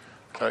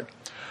 Okay,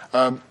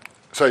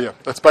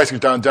 that's basically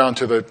down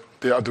to the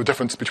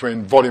difference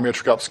between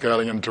volumetric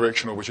upscaling and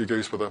directional, which you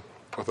use with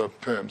the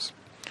perms.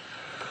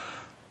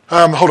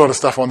 A whole lot of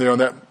stuff on there on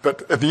that.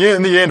 But in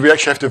the end, we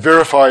actually have to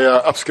verify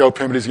our upscale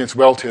permeabilities against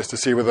well tests to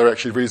see whether they're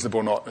actually reasonable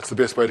or not. It's the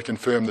best way to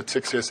confirm the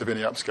success of any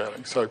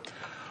upscaling. So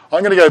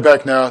I'm going to go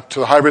back now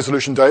to the high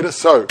resolution data.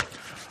 So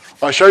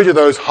I showed you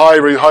those high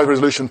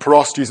resolution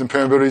porosities and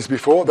permeabilities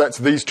before. That's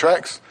these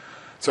tracks.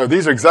 So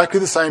these are exactly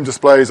the same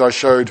displays I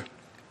showed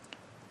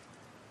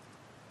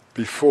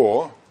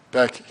before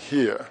back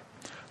here.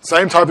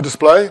 Same type of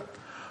display,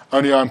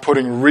 only I'm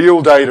putting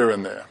real data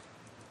in there.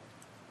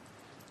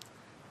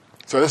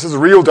 So this is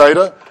real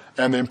data,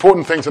 and the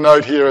important thing to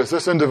note here is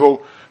this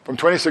interval from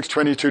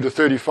 26.22 to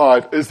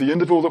 35 is the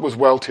interval that was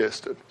well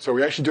tested. So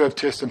we actually do have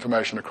test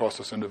information across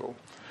this interval.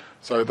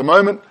 So at the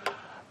moment,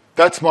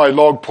 that's my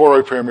log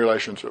poro-perm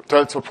relationship.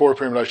 That's a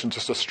poro-perm relationship,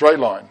 just a straight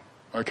line.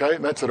 Okay,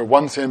 that's at a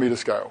 1 centimeter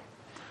scale.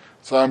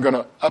 So I'm going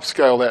to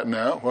upscale that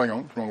now. Hang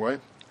on, wrong way.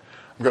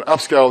 I'm going to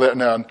upscale that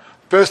now. And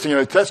first thing,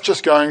 that's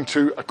just going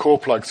to a core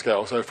plug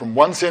scale. So from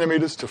 1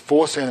 centimeters to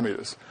 4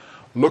 centimeters.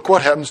 Look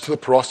what happens to the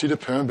porosity to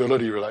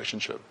permeability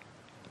relationship.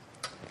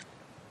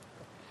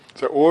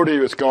 So already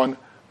it's gone.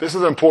 This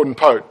is an important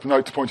point to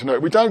note. The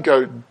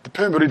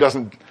permeability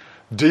doesn't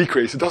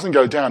decrease. It doesn't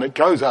go down. It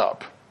goes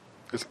up.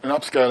 It's an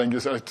upscaling,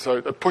 so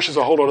it pushes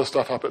a whole lot of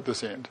stuff up at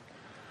this end.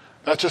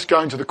 That's just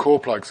going to the core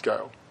plug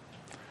scale.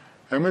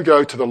 And we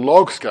go to the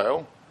log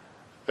scale,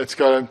 it's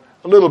going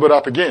a little bit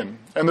up again.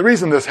 And the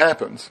reason this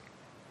happens,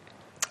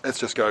 let's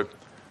just go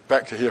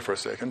back to here for a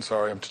second.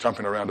 Sorry, I'm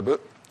jumping around a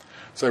bit.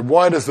 So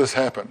why does this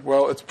happen?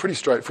 Well, it's pretty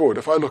straightforward.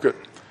 If I look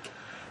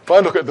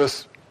at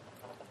this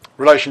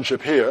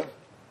relationship here,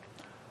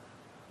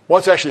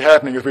 what's actually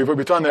happening is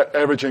we've done that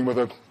averaging with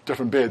the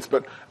different beds.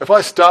 But if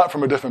I start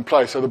from a different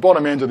place, so the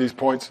bottom end of these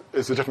points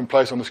is a different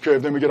place on this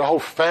curve, then we get a whole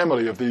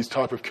family of these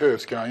type of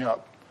curves going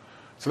up.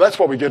 So that's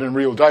what we get in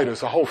real data.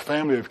 It's a whole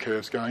family of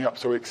curves going up.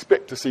 So we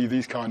expect to see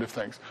these kind of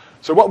things.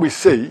 So what we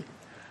see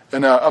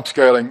in our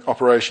upscaling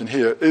operation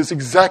here is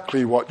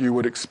exactly what you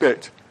would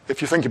expect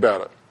if you think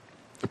about it.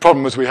 The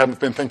problem is we haven't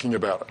been thinking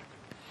about it.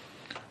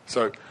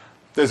 So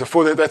there's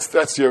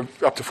that's your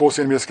up to 4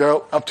 centimeter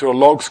scale, up to a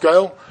log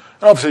scale.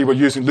 And obviously we're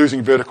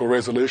losing vertical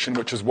resolution,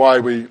 which is why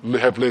we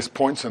have less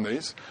points in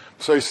these.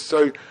 So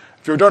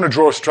if you're going to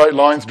draw a straight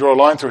line, draw a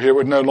line through here, it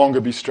would no longer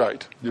be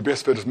straight. Your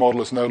best fitters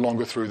model is no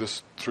longer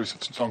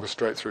longer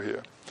straight through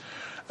here.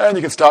 And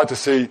you can start to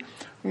see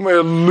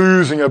we're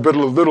losing a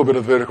little bit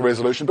of vertical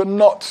resolution, but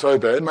not so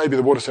bad. Maybe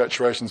the water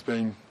saturation's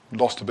being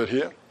lost a bit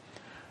here.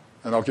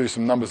 And I'll give you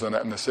some numbers on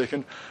that in a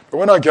second. But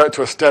when I go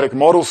to a static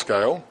model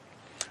scale,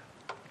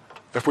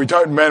 if we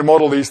don't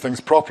model these things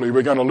properly,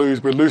 we're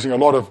losing a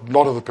lot of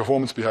the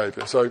performance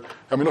behavior. So,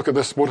 I mean, look at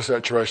this water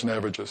saturation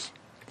averages.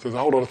 So there's a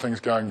whole lot of things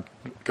going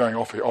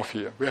off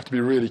here. We have to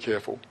be really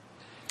careful.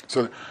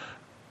 So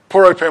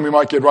poroperm we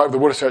might get right, but the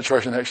water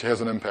saturation actually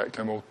has an impact,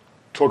 and we'll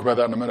talk about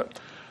that in a minute.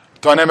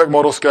 Dynamic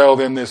model scale,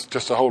 then there's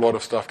just a whole lot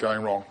of stuff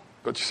going wrong.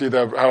 But you see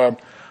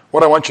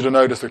what I want you to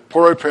notice, the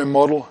poroperm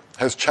model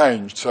has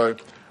changed. So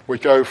we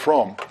go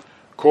from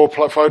core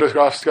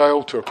photograph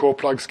scale to a core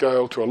plug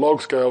scale to a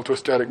log scale to a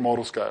static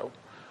model scale.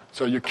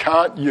 So you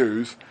can't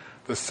use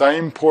the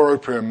same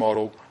poroperm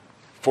model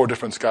for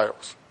different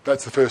scales.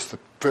 That's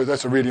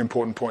a really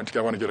important point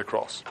I want to get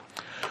across.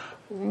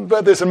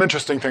 But there's some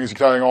interesting things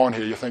going on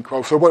here. You think,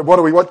 well, so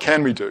what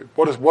can we do?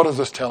 What is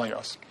this telling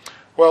us?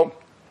 Well,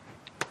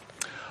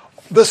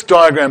 this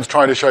diagram is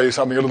trying to show you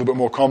something a little bit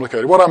more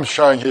complicated. What I'm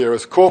showing here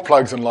is core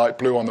plugs in light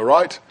blue on the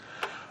right.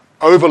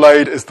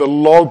 Overlaid is the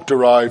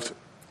log-derived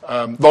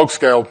log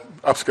scale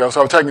upscale.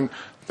 So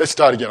let's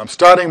start again. I'm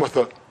starting with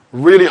the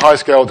really high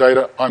scale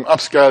data. I'm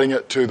upscaling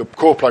it to the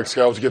core plug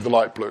scale to give the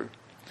light blue.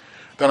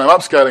 Then I'm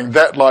upscaling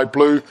that light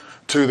blue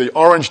to the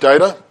orange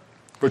data,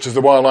 which is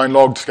the wireline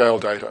log scale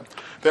data.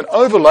 Then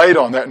overlaid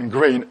on that in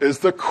green is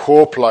the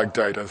core plug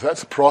data. So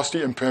that's the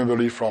porosity and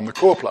permeability from the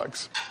core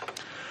plugs.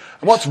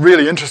 And what's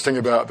really interesting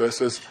about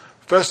this is,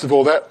 first of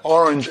all, that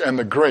orange and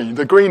the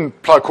green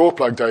core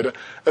plug data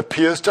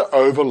appears to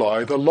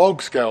overlay the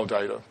log scale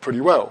data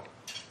pretty well.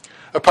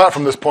 Apart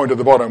from this point at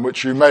the bottom,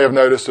 which you may have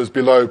noticed is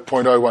below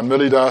 0.01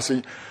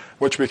 millidarcy,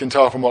 which we can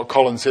tell from what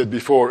Colin said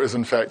before is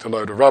in fact a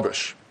load of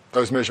rubbish.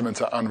 Those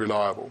measurements are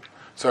unreliable.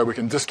 So we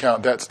can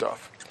discount that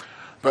stuff.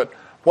 But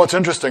what's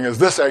interesting is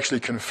this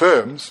actually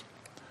confirms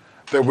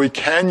that we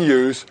can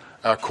use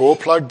our core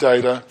plug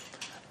data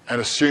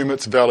and assume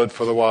it's valid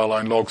for the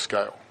wireline log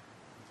scale.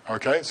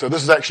 Okay, so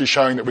this is actually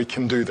showing that we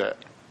can do that.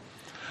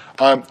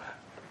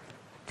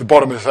 The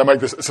bottom is I make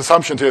this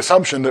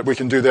assumption that we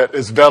can do that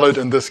is valid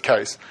in this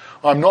case.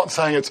 I'm not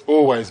saying it's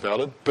always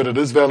valid, but it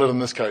is valid in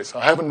this case.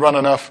 I haven't run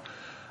enough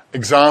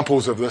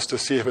examples of this to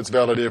see if it's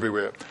valid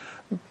everywhere.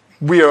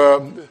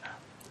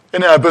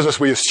 In our business,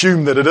 we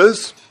assume that it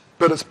is,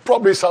 but it's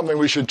probably something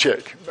we should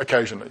check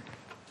occasionally.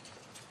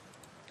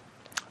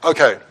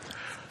 Okay.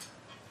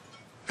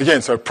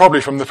 Again, so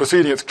probably from the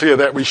proceeding, it's clear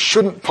that we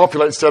shouldn't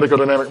populate static or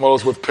dynamic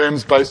models with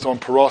perms based on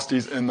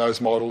porosities in those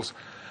models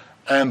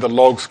and the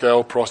log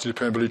scale porosity to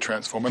permeability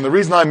transform. And the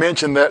reason I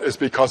mention that is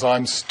because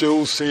I'm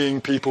still seeing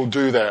people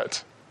do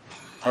that.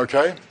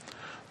 Okay?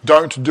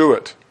 Don't do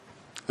it.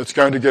 It's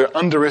going to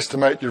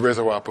underestimate your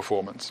reservoir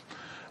performance,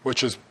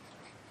 which is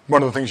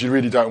one of the things you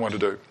really don't want to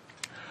do.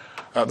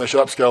 They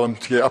should upscale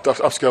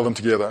them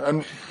together.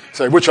 And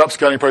say which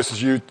upscaling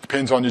process you use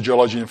depends on your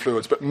geology and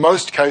fluids. But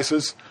most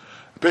cases,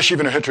 especially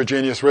even a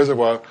heterogeneous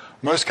reservoir,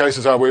 most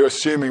cases we're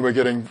assuming we're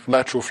getting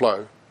lateral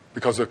flow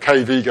because the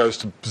KV goes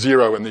to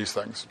 0 in these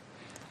things.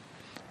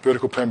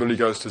 Vertical permeability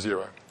goes to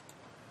 0.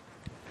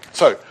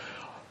 So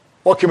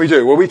what can we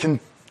do? Well, we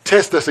can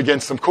test this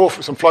against some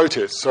flow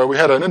tests. So we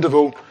had an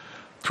interval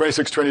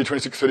 2620 to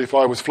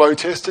 2635 was flow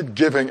tested,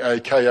 giving a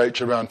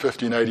KH around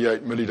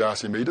 1588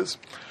 millidarcy meters.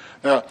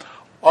 Now,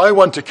 I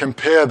want to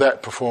compare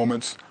that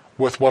performance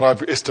with what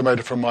I've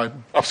estimated from my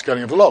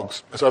upscaling of the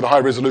logs. So the high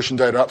resolution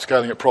data,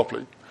 upscaling it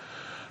properly.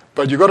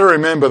 But you've got to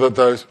remember that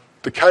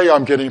the K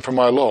I'm getting from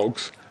my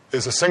logs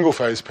is a single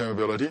phase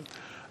permeability.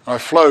 I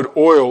flowed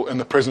oil in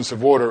the presence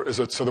of water,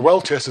 so the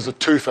well test is a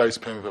two-phase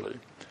permeability,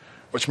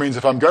 which means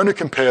if I'm going to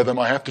compare them,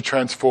 I have to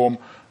transform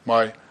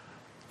my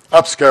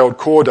upscaled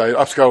core data,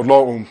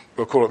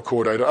 we'll call it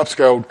core data,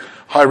 upscaled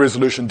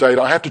high-resolution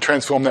data. I have to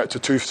transform that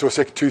to a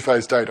second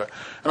two-phase data.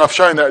 And I've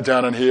shown that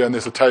down in here, and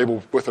there's a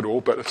table with it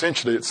all, but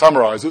essentially it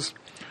summarizes.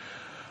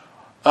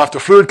 After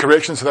fluid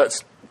correction, so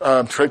that's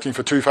correcting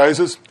for two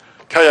phases,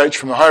 KH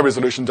from the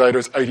high-resolution data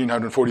is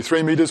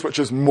 1,843 meters, which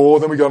is more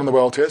than we got on the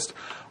well test,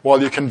 while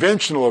your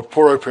conventional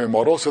poroperm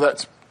model, so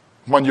that's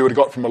one you would have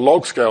got from a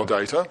log scale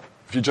data,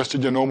 if you just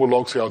did your normal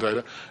log scale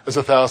data, is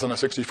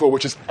 1,064,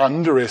 which is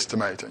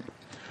underestimating.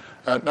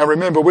 Now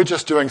remember, we're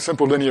just doing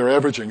simple linear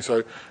averaging,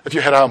 so if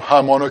you had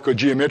harmonic or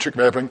geometric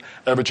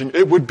averaging,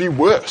 it would be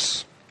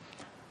worse.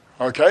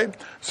 Okay?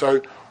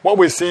 So what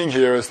we're seeing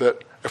here is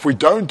that if we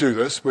don't do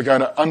this, we're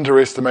going to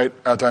underestimate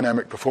our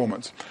dynamic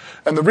performance.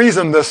 And the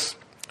reason this,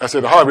 I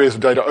said the high-res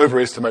data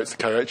overestimates the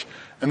KH,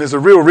 and there's a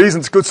real reason,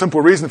 it's a good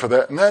simple reason for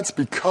that, and that's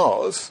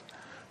because,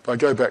 if I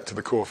go back to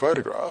the core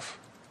photograph,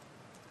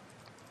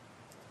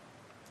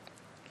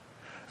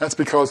 that's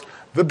because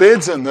the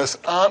beds in this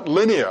aren't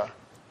linear.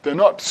 They're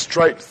not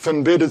straight,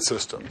 thin-bedded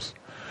systems.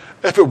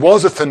 If it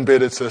was a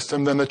thin-bedded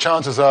system, then the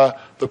chances are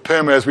the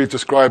perm, as we've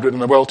described it in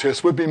the well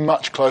test, would be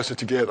much closer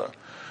together.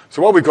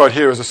 So what we've got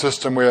here is a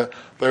system where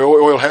the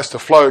oil has to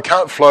flow, it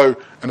can't flow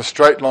in a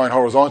straight line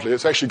horizontally.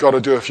 It's actually got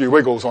to do a few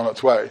wiggles on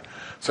its way.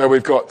 So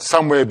we've got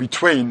somewhere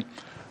between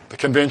the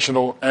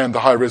conventional and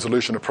the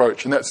high-resolution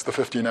approach, and that's the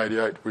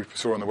 1588 we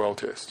saw in the well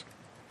test.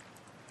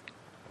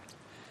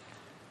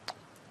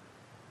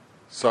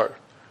 So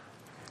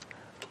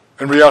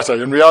In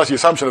reality,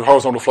 assumption of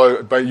horizontal flow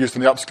used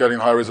in the upscaling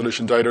and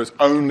high-resolution data is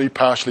only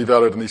partially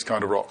valid in these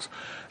kind of rocks.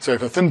 So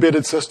if a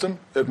thin-bedded system,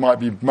 it might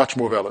be much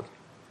more valid.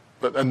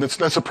 And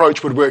this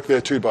approach would work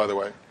there too, by the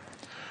way.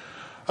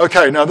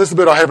 Okay, now this is a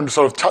bit I haven't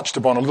sort of touched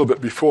upon a little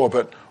bit before,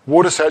 but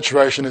water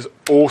saturation is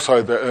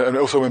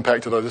also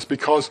impacted by this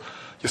because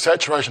your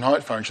saturation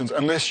height functions,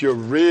 unless you're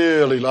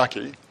really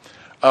lucky,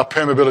 are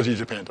permeability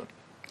dependent.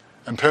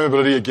 And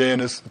permeability, again,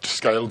 is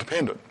scale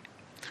dependent.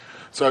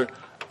 So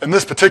in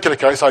this particular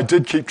case, I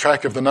did keep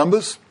track of the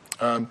numbers,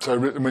 so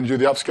when you do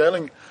the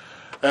upscaling.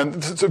 And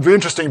it's a very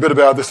interesting bit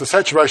about this. The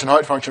saturation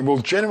height function will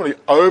generally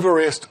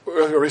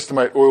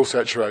overestimate oil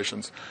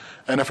saturations.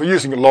 And if we're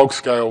using a log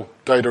scale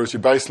data as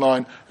your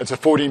baseline, it's a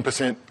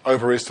 14%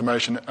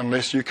 overestimation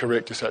unless you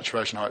correct your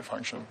saturation height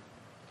function.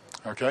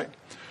 Okay?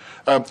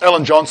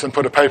 Alan Johnson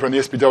put a paper in the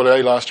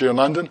SPWLA last year in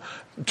London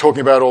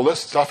talking about all this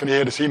stuff, and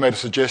he made a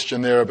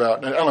suggestion there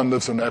about, and Alan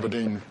lives in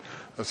Aberdeen,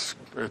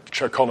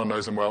 Colin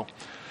knows him well.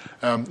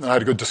 And I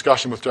had a good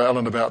discussion with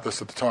Alan about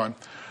this at the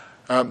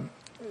time.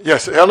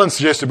 Yes, Alan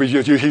suggested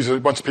he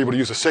wants people to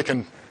use a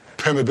second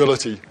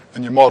permeability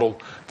in your model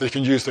that you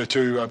can use there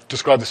to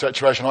describe the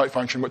saturation height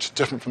function, which is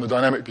different from the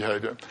dynamic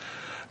behavior.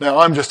 Now,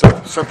 I'm just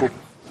a simple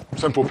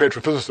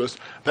petrophysicist.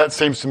 That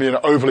seems to me an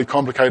overly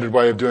complicated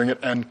way of doing it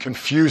and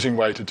confusing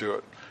way to do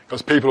it,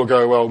 because people will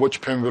go, well,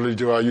 which permeability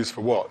do I use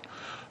for what?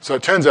 So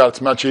it turns out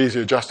it's much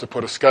easier just to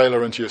put a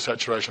scalar into your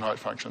saturation height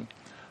function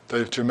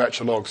to match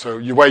a log.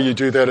 So the way you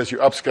do that is you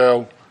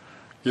upscale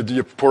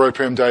your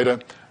poroperm data,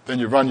 then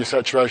you run your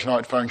saturation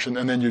height function,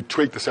 and then you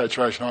tweak the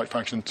saturation height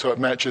function so it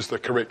matches the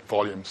correct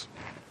volumes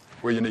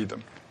where you need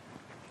them.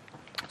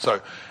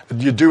 So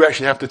you do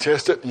actually have to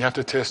test it, and you have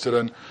to test it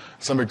in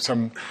some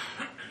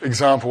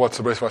example, what's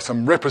the best way,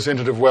 some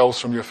representative wells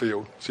from your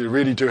field. So you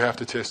really do have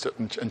to test it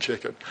and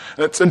check it.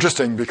 And it's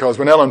interesting because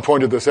when Alan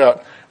pointed this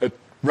out, it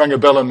rang a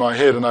bell in my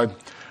head, and I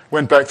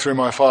went back through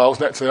my files.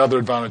 And that's the other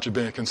advantage of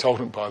being a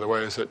consultant, by the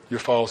way, is that your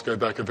files go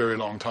back a very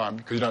long time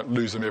because you don't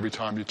lose them every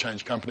time you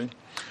change company.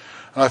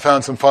 And I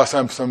found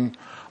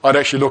I'd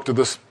actually looked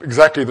at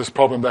exactly this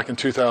problem back in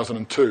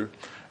 2002,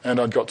 and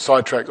I'd got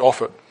sidetracked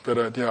off it, but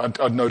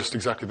I'd noticed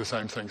exactly the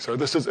same thing. So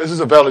this is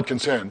a valid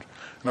concern,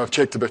 and I've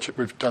checked a bit.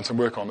 We've done some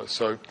work on this.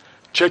 So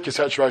check your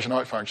saturation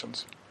height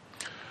functions.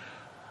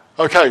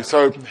 Okay,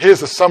 so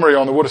here's a summary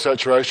on the water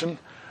saturation.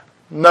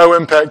 No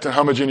impact in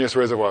homogeneous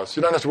reservoirs.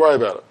 You don't have to worry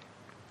about it.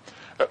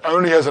 It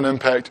only has an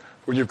impact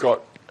when you've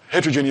got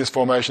heterogeneous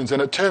formations,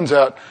 and it turns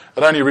out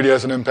it only really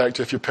has an impact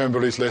if your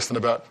permeability is less than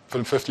about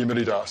 50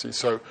 millidarcies.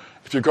 So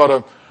if you've got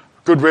a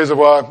good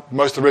reservoir,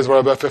 most of the reservoir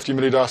about 50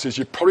 millidarcies,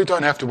 you probably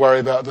don't have to worry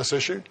about this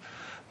issue.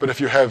 But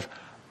if you have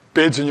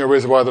beds in your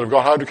reservoir that have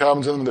got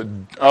hydrocarbons in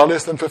them that are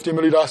less than 50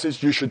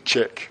 millidarcies, you should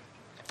check.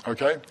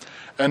 Okay?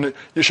 And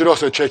you should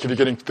also check if you're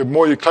getting,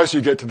 closer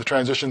you get to the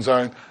transition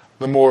zone,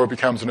 the more it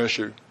becomes an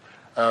issue.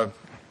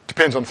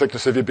 Depends on the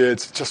thickness of your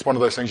beds. It's just one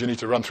of those things you need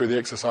to run through the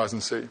exercise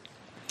and see.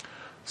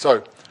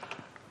 So,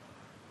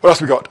 what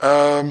else we got?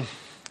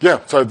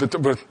 So at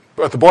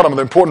the bottom,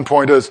 the important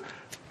point is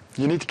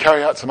you need to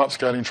carry out some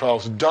upscaling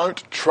trials.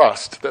 Don't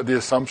trust that the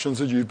assumptions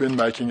that you've been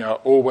making are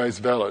always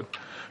valid.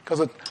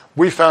 Because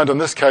we found in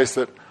this case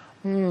that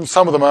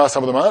some of them are,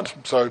 some of them aren't.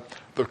 So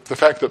the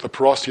fact that the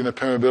porosity and the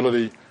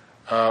permeability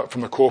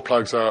from the core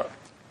plugs are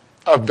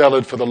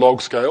valid for the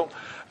log scale.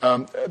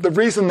 The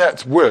reason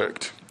that's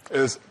worked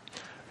is,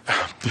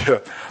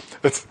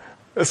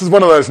 this is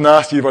one of those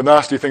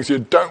nasty things you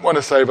don't want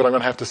to say, but I'm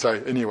going to have to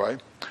say anyway.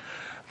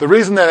 The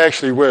reason that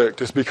actually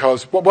worked is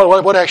because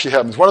what actually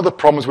happens, one of the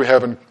problems we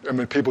have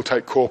when people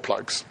take core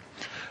plugs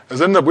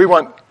is in that we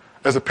want,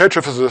 as a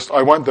petrophysicist,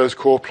 I want those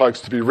core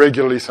plugs to be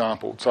regularly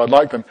sampled. So I'd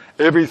like them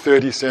every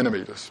 30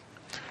 centimeters.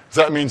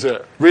 So that means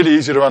they're really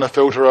easy to run a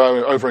filter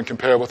over and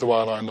compare with the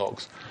wireline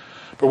logs.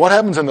 But what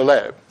happens in the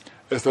lab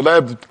is the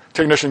lab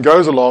technician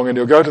goes along and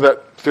he'll go to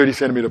that 30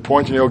 centimeter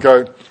point and he'll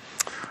go,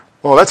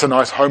 well, that's a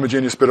nice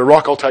homogeneous bit of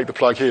rock, I'll take the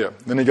plug here.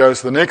 Then he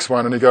goes to the next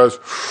one and he goes,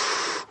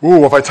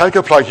 ooh, if I take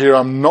a plug here,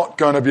 I'm not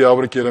going to be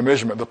able to get a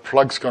measurement. The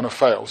plug's going to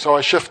fail. So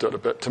I shift it a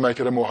bit to make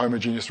it a more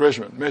homogeneous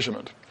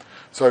measurement.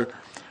 So,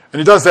 and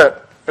he does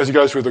that as he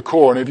goes through the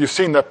core. And if you've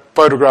seen that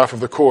photograph of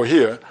the core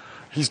here,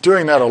 he's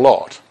doing that a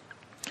lot.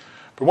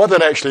 But what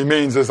that actually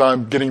means is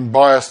I'm getting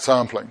biased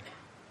sampling.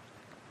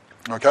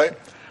 Okay?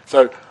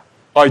 So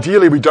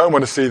ideally, we don't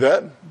want to see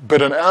that.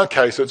 But in our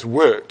case, it's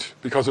worked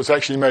because it's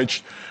actually made,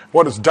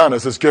 what it's done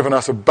is it's given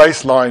us a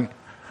baseline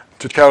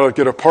to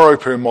get a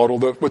poroperm model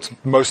that's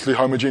mostly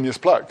homogeneous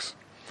plugs.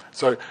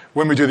 So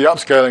when we do the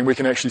upscaling, we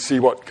can actually see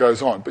what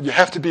goes on. But you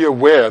have to be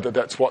aware that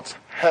that's what's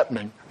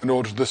happening in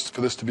order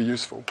for this to be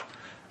useful.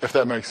 If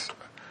that makes,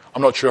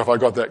 I'm not sure if I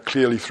got that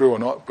clearly through or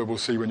not, but we'll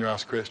see when you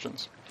ask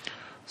questions.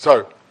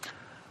 So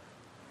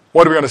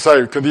what are we going to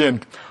say to the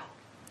end?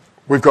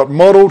 We've got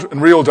modeled and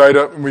real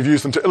data, and we've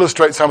used them to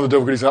illustrate some of the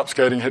difficulties in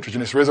upscaling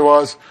heterogeneous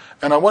reservoirs.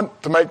 And I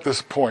want to make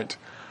this point.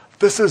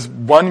 This is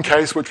one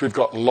case which we've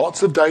got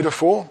lots of data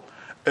for.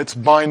 It's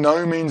by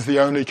no means the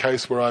only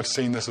case where I've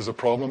seen this as a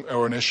problem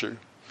or an issue.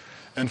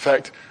 In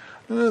fact,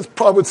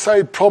 I would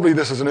say probably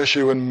this is an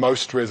issue in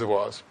most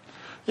reservoirs.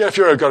 Yeah, if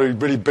you've got a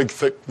really big,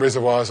 thick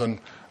reservoirs and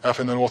up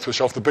in the Northwest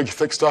Shelf, the big,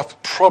 thick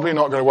stuff, probably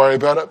not going to worry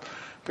about it.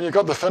 But you've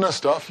got the thinner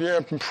stuff, yeah,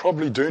 you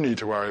probably do need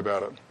to worry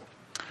about it.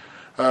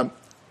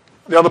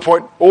 The other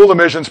point, all the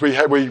measurements we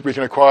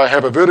can acquire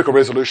have a vertical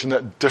resolution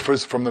that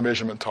differs from the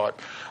measurement type.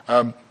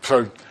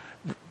 So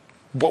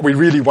what we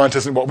really want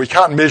isn't what we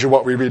can't measure.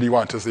 What we really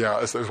want is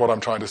what I'm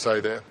trying to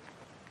say there.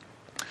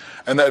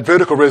 And that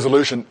vertical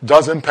resolution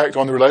does impact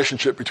on the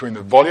relationship between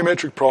the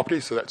volumetric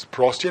properties, so that's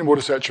porosity and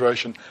water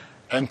saturation,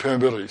 and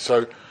permeability.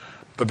 So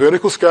the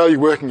vertical scale you're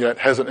working at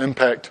has an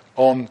impact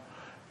on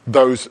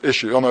those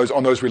issues,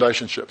 on those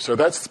relationships. So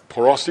that's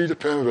porosity to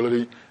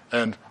permeability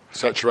and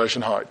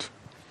saturation height.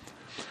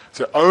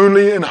 So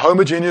only in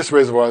homogeneous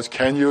reservoirs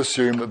can you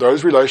assume that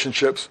those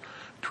relationships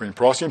between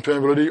porosity and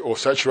permeability or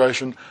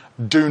saturation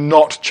do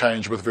not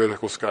change with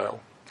vertical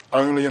scale.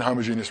 Only in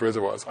homogeneous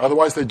reservoirs.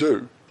 Otherwise they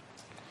do.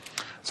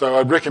 So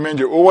I'd recommend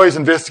you always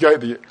investigate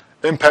the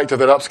impact of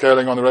that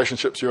upscaling on the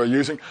relationships you are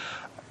using.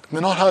 They're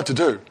not hard to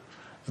do.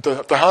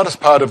 The hardest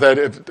part of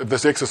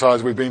this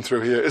exercise we've been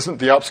through here isn't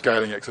the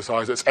upscaling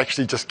exercise, it's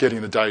actually just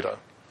getting the data.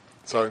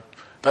 So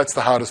that's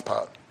the hardest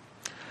part.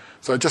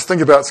 So just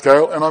think about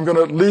scale, and I'm going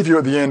to leave you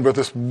at the end with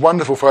this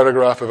wonderful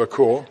photograph of a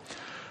core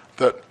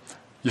that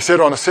you set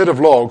on a set of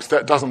logs.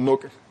 That doesn't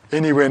look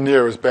anywhere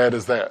near as bad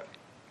as that,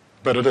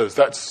 but it is.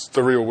 That's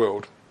the real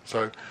world.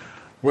 So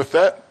with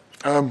that,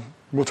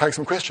 we'll take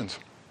some questions.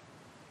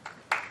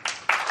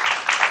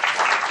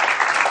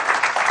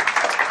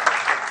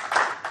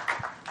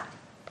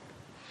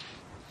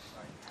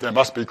 There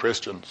must be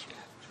questions.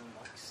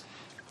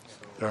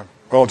 Yeah.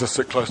 Well, I'll just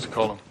sit close to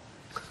Colin.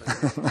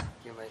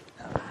 You might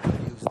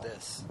use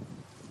this.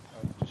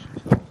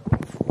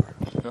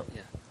 Yep.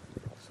 Yeah.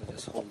 So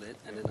just hold it,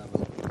 and then I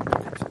will.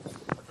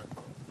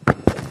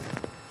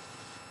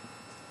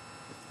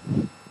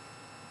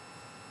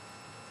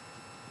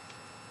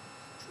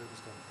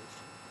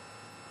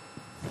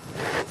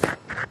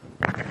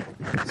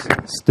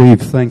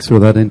 Steve, thanks for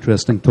that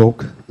interesting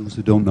talk. Those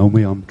who don't know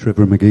me, I'm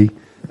Trevor McGee.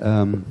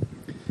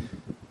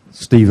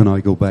 Steve and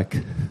I go back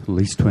at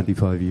least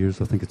 25 years.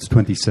 I think it's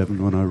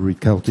 27 when I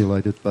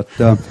recalculated. But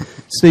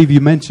Steve,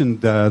 you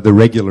mentioned the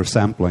regular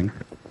sampling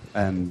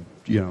and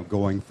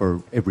going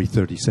for every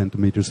 30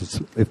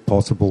 centimeters if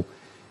possible.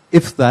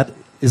 If that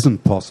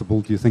isn't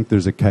possible, do you think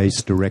there's a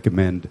case to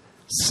recommend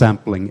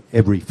sampling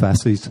every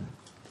FESAUS?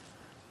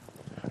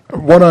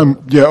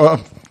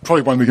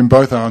 Probably one we can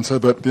both answer,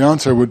 but the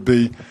answer would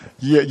be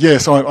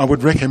yes. I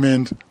would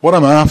recommend. What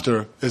I'm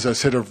after is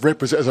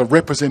a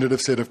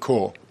representative set of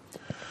core.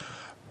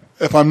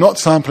 If I'm not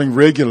sampling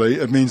regularly,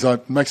 it means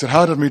it makes it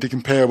harder for me to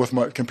compare to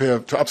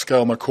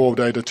upscale my core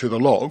data to the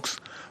logs.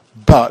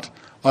 But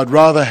I'd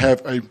rather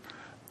have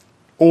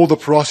all the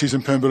porosities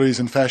and permeabilities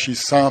and FESAUS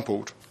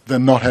sampled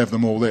than not have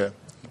them all there.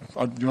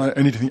 You want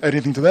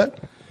anything to that?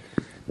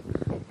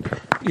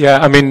 Yeah,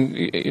 I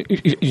mean,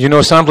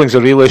 sampling's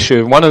a real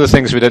issue. One of the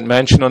things we didn't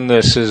mention on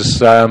this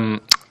is in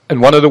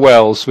one of the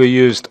wells we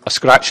used a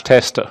scratch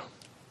tester,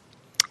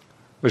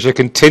 which is a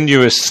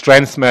continuous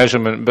strength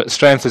measurement, but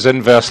strength is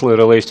inversely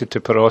related to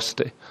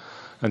porosity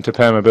and to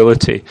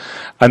permeability.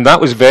 And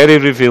that was very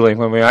revealing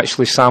when we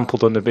actually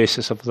sampled on the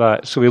basis of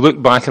that. So we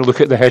looked back and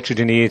looked at the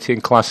heterogeneity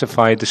and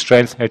classified the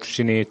strength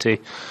heterogeneity.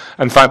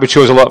 In fact, we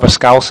chose a lot of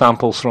Pascal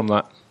samples from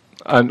that,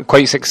 and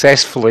quite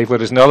successfully,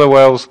 whereas in other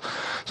wells,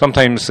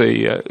 sometimes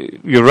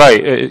you're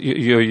right,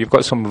 you've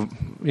got some,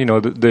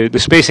 the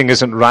spacing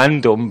isn't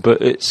random,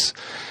 but it's,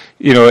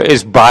 it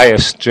is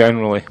biased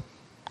generally.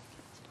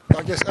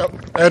 I guess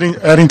adding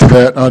to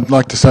that, I'd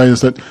like to say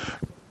is that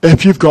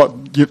if you've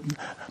got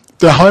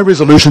the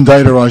high-resolution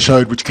data I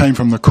showed, which came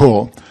from the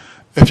core,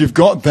 if you've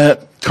got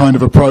that kind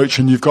of approach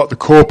and you've got the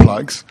core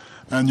plugs,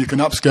 and you can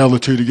upscale the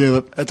two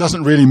together, it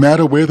doesn't really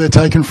matter where they're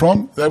taken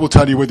from. That will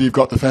tell you whether you've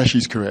got the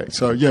FESAUS correct.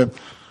 So, yeah,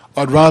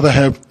 I'd rather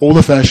have all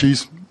the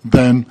FESAUS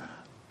than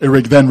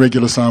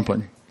regular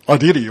sampling.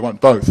 Ideally, you want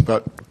both,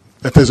 but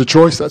if there's a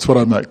choice, that's what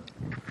I'd make.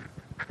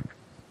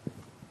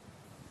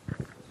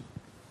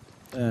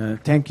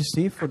 Thank you,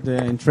 Steve, for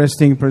the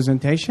interesting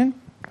presentation.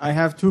 I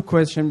have two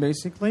questions,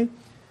 basically.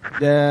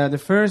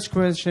 The first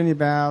question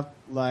about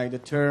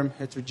the term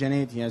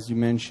heterogeneity, as you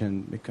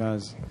mentioned,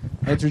 because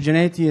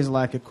heterogeneity is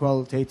like a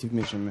qualitative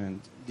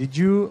measurement. Did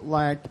you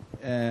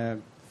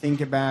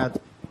think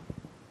about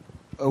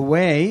a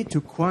way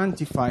to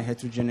quantify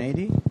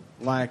heterogeneity,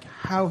 like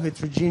how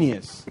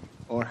heterogeneous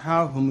or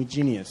how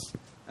homogeneous,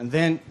 and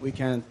then we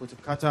can put a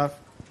cutoff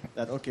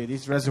that okay,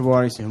 this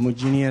reservoir is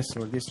homogeneous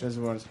or this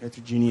reservoir is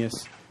heterogeneous,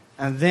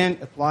 and then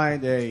apply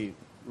the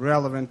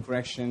relevant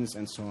corrections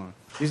and so on.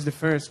 This is the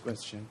first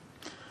question.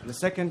 And the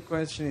second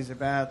question is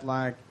about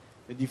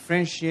the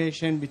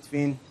differentiation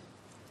between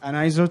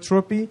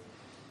anisotropy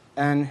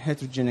and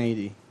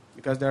heterogeneity,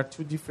 because there are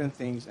two different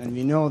things, and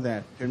we know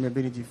that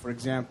permeability, for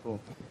example,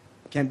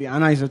 can be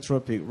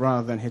anisotropic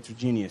rather than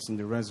heterogeneous in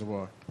the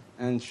reservoir.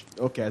 And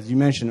as you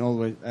mentioned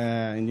always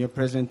in your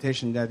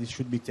presentation, that it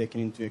should be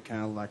taken into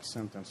account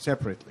sometimes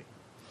separately.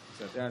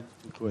 So there are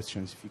two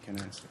questions, if you can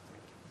answer.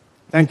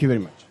 Thank you very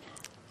much.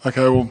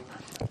 Okay, well,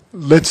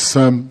 let's...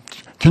 can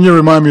you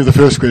remind me of the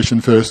first question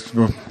first?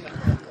 Well,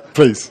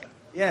 please.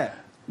 Yeah.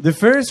 The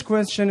first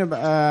question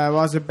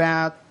was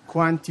about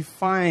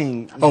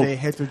quantifying the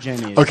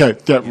heterogeneity. Okay,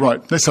 yeah,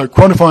 right. So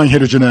quantifying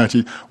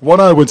heterogeneity. What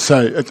I would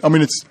say, I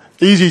mean, it's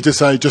easy to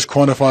say just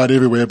quantify it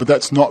everywhere, but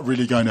that's not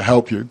really going to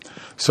help you.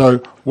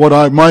 So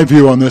my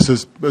view on this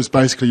is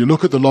basically you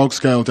look at the log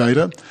scale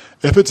data.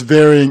 If it's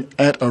varying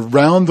at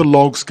around the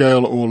log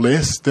scale or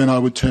less, then I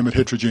would term it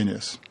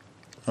heterogeneous.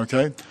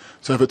 Okay?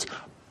 So if it's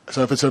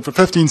for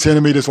 15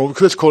 centimeters, or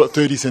let's call it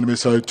 30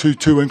 centimeters, so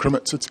two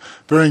increments, it's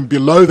varying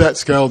below that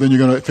scale, then you're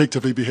going to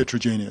effectively be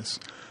heterogeneous.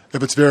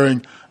 If it's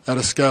varying at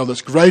a scale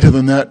that's greater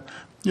than that,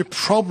 you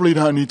probably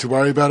don't need to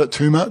worry about it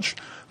too much.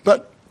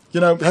 But,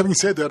 having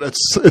said that,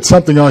 it's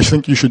something I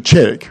think you should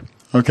check.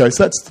 Okay,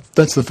 so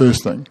that's the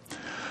first thing.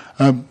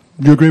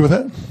 You agree with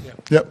that? Yeah.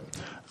 Yep.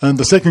 And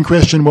the second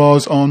question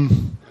was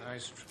on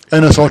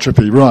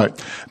anisotropy, right.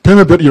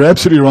 Permeability, you're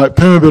absolutely right.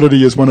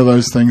 Permeability is one of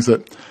those things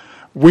that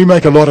we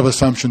make a lot of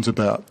assumptions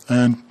about.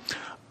 And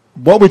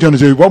what we're going to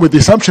do, the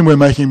assumption we're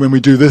making when we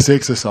do this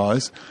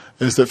exercise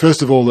is that,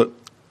 first of all, that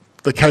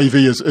the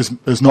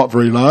KV is not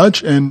very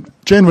large, and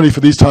generally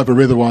for these type of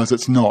reservoirs,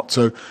 it's not.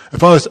 So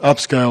if I was to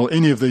upscale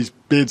any of these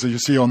beds that you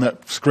see on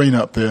that screen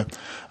up there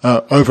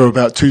over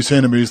about 2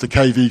 centimeters, the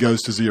KV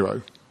goes to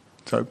 0.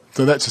 So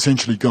that's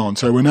essentially gone.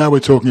 So we're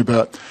talking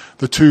about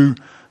the two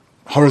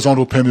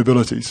horizontal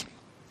permeabilities.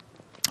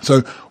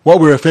 So what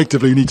we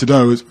effectively need to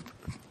know is,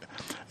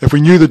 if we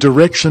knew the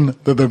direction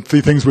that the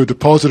things were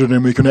deposited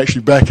in, we can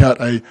actually back out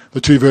the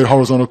two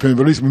horizontal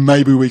permeabilities,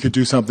 maybe we could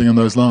do something on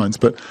those lines.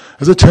 But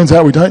as it turns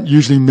out, we don't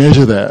usually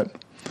measure that.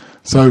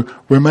 So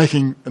we're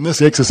making, in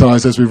this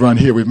exercise as we run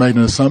here, we've made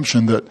an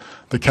assumption that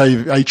the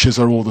KHs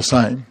are all the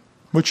same,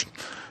 which,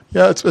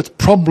 it's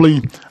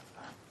probably,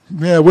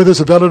 whether it's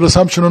a valid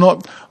assumption or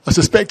not, I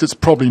suspect it's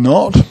probably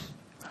not.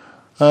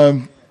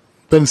 But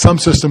in some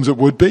systems it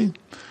would be.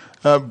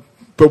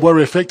 But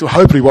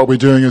hopefully what we're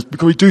doing is,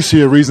 because we do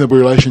see a reasonable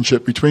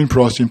relationship between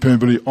porosity and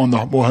permeability on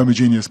the more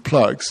homogeneous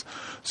plugs.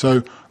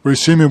 So we're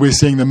assuming we're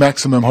seeing the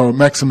maximum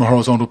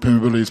horizontal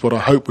permeability is what I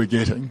hope we're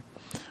getting,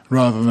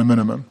 rather than the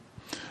minimum.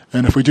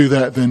 And if we do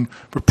that, then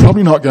we're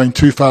probably not going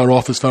too far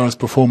off as far as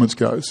performance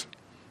goes.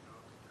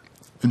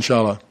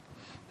 Inshallah.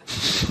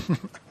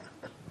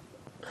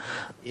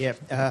 Yeah,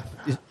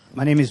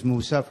 my name is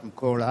Musa from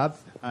Core Lab,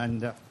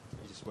 and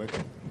just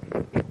working.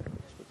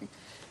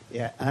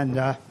 Yeah, and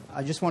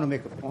I just want to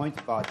make a point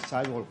about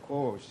sidewall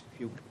cores.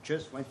 If you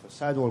just went for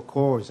sidewall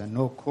cores and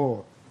no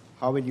core,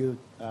 how will you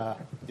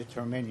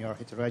determine your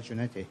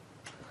heterogeneity?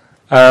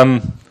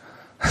 What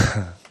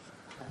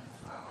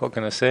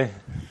can I say?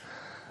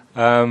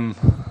 I'm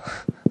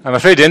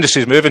afraid the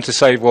industry is moving to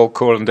sidewall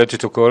core and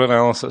digital core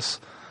analysis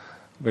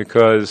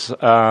because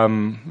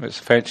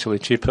it's eventually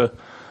cheaper.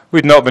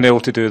 We'd not been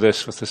able to do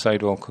this with the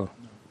sidewall core.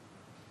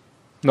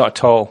 Not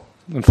at all.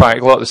 In fact,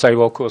 a lot of the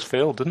sidewall cores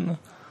failed, didn't they?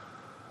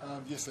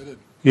 Yes, they did.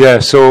 Yeah,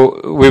 so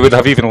we would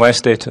have even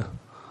less data.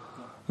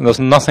 And there's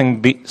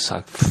nothing beats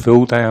a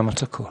full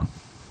diameter core.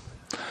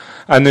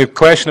 And the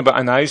question about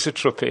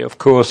anisotropy, of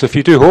course, if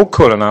you do whole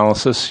core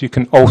analysis, you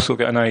can also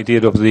get an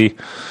idea of the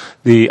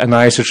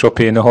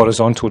anisotropy in the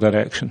horizontal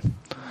direction.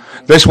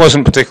 This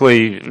wasn't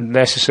particularly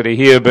necessary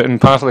here, but in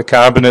part of the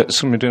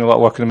carbonates, when we're doing a lot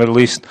of work in the Middle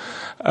East,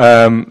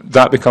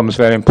 that becomes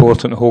very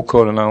important, whole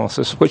core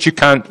analysis, which you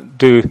can't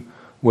do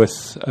with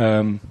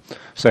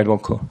sidewall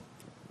core.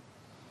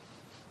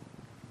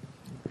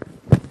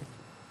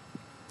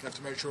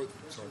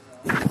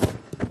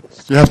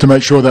 You have to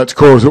make sure that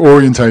core is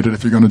orientated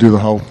if you're going to do the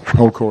whole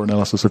core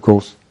analysis, of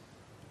course.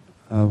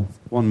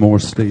 One more,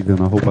 Steve, and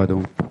I hope I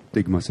don't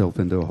dig myself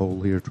into a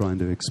hole here trying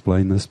to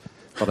explain this.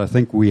 But I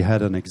think we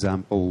had an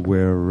example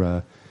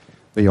where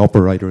the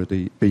operator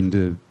had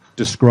been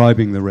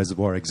describing the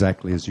reservoir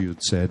exactly as you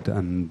had said,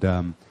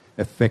 and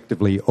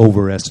effectively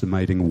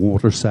overestimating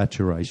water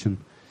saturation.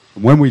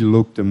 And when we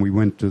looked and we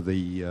went to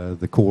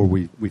the core,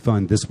 we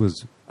found this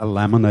was a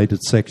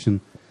laminated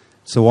section.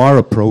 So our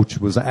approach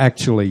was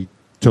actually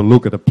to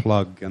look at a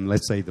plug, and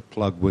let's say the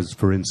plug was,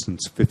 for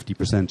instance,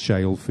 50%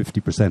 shale,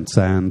 50%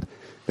 sand.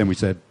 Then we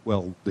said,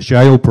 well, the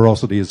shale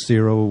porosity is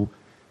 0,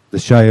 the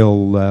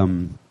shale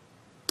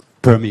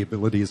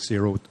permeability is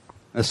 0,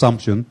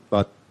 assumption,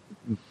 but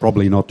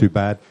probably not too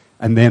bad.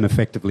 And then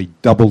effectively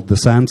doubled the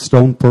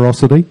sandstone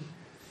porosity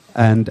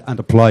and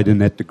applied a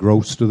net to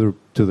gross to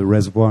the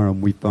reservoir,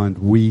 and we found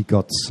we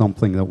got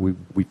something that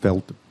we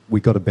felt we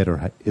got a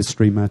better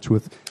history match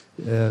with.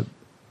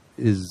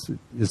 Is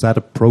that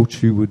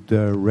approach you would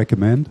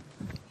recommend?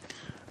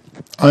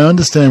 I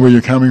understand where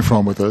you're coming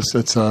from with this.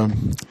 It's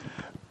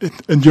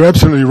and you're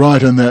absolutely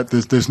right in that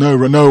there's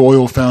no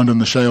oil found in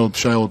the shale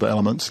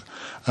elements.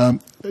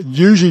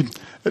 Usually,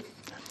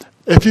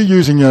 if you're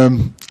using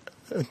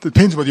it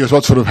depends what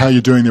sort of how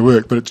you're doing the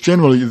work, but it's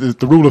generally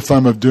the rule of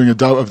thumb of doing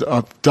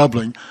of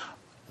doubling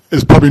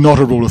is probably not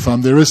a rule of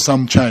thumb. There is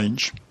some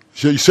change.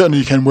 So you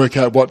certainly can work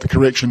out what the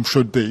correction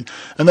should be,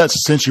 and that's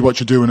essentially what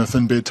you do in a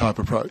thin bed type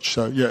approach.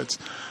 So yeah,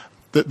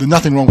 there's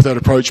nothing wrong with that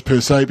approach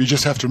per se, but you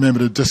just have to remember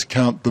to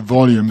discount the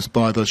volumes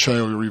by the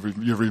shale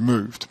you've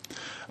removed.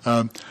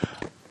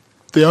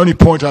 The only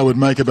point I would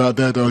make about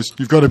that, though, is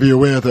you've got to be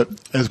aware that,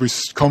 as we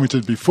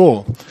commented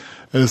before,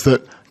 is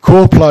that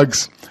core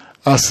plugs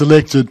are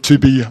selected to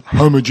be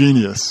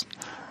homogeneous.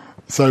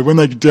 So when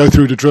they go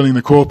through to drilling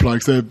the core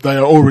plugs, they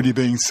are already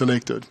being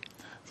selected.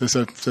 There's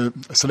a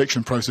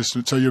selection process.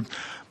 So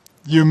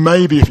you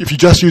may be, if you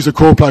just use the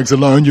core plugs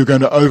alone, you're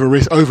going to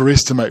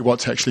overestimate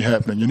what's actually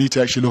happening. You need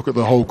to actually look at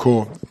the whole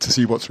core to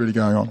see what's really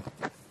going on.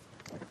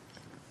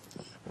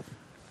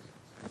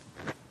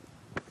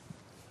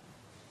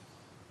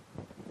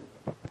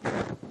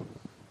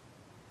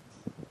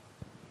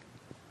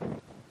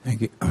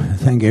 Thank you.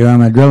 Thank you.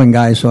 I'm a drilling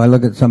guy, so I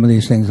look at some of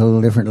these things a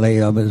little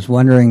differently. I was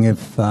wondering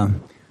if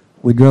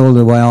we drilled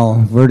a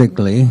well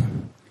vertically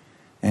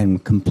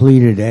and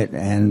completed it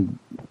and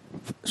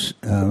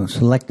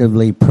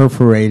selectively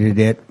perforated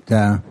it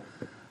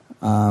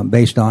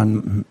based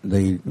on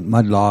the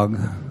mud log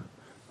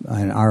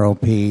and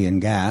ROP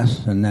and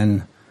gas, and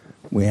then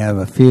we have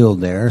a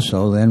field there.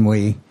 So then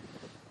we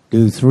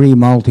do 3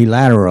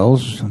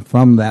 multilaterals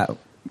from that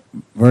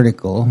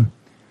vertical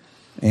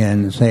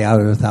and say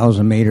out of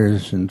 1,000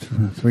 meters in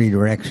 3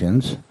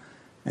 directions,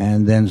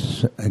 and then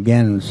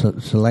again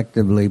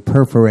selectively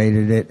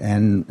perforated it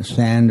and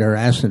sand or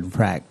acid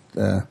fracked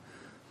the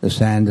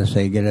sand to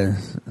say get a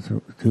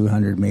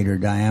 200 meter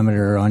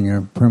diameter on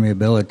your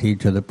permeability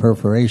to the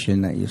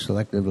perforation that you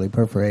selectively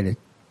perforated,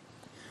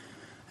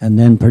 and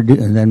then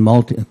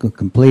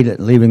complete it,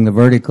 leaving the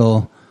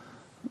vertical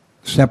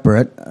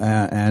separate,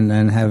 and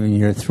then having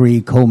your 3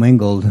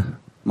 commingled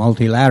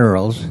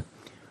multilaterals.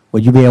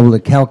 Would you be able to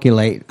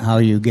calculate how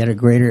you get a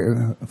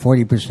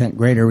 40%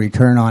 greater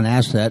return on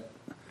asset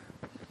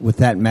with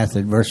that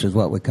method versus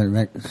what we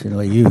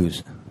conventionally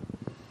use?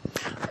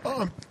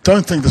 I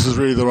don't think this is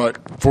really the right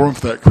forum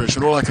for that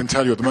question. All I can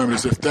tell you at the moment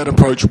is if that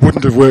approach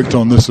wouldn't have worked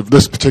on this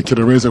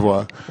particular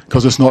reservoir,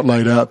 because it's not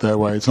laid out that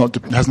way, it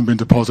hasn't been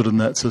deposited in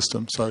that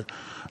system. So,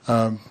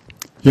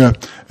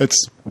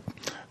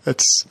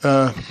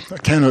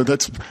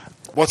 that's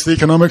what's the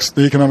economics?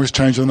 The economics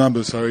change the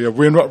numbers. So yeah,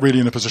 we're not really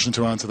in a position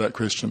to answer that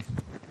question.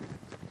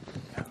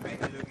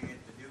 Maybe looking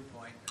at the dew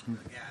point and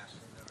the gas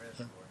in the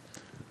reservoir.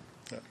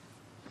 Yeah.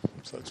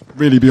 So it's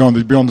really beyond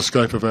the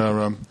scope of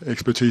our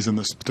expertise in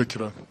this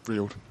particular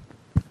field.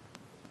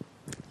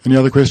 Any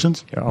other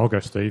questions? Yeah, I'll go,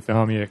 Steve.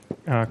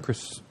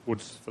 Chris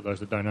Woods, for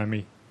those that don't know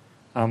me.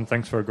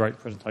 Thanks for a great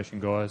presentation,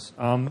 guys.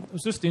 I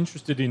was just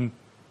interested in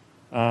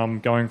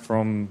going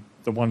from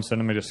the 1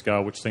 centimetre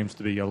scale, which seems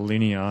to be a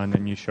linear, and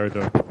then you show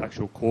the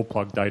actual core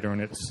plug data,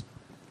 and it's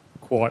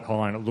quite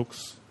high, and it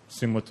looks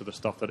similar to the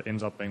stuff that it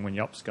ends up being when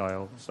you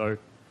upscale. So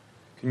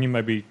can you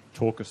maybe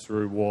talk us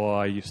through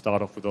why you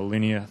start off with a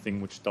linear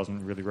thing which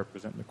doesn't really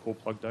represent the core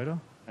plug data,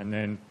 and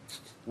then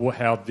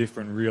how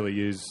different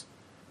really is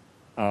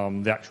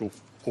the actual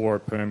poro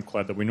perm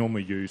clad that we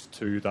normally use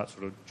to that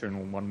sort of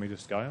general 1 metre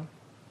scale?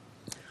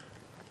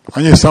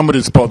 I knew somebody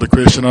would spot the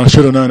question. I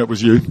should have known it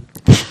was you.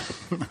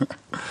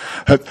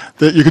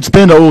 You could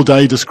spend all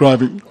day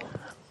describing.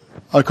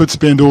 I could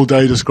spend all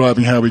day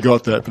describing how we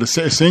got that, but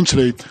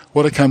essentially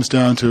what it comes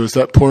down to is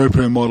that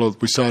poroperm model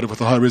we started with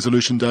the high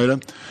resolution data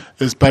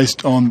is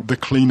based on the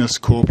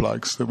cleanest core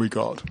plugs that we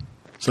got.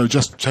 So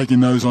just taking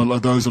those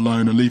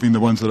alone and leaving the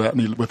ones that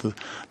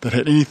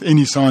had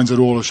any signs at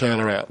all of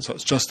shale are out. So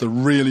it's just the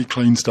really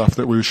clean stuff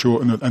that we were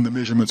sure and the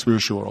measurements we were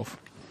sure of.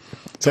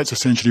 So that's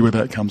essentially where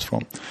that comes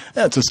from.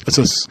 Yeah,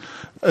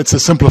 it's a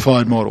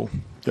simplified model.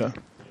 Yeah.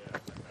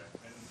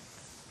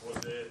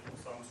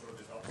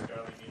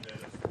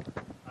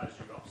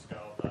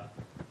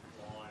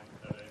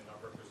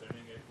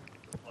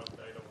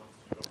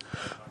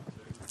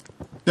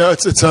 Yeah,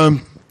 so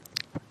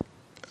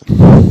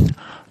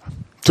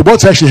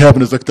what's actually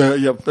happened is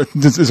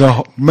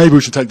that maybe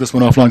we should take this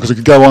one offline because it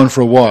could go on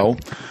for a while.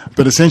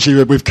 But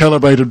essentially, we've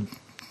calibrated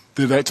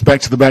that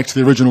back to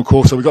the original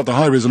core. So we've got the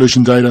high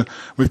resolution data.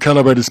 We've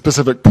calibrated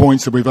specific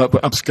points that we've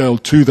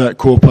upscaled to that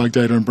core plug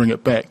data and bring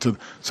it back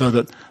so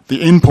that the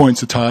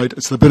endpoints are tied.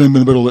 It's the bit in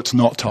the middle that's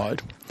not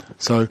tied.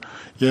 So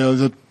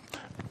yeah,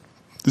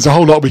 there's a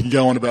whole lot we can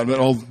go on about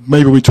it.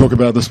 Maybe we talk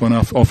about this one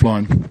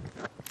offline.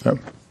 Yeah.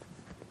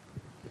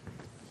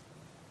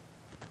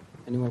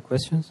 Any more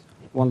questions?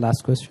 One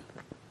last question.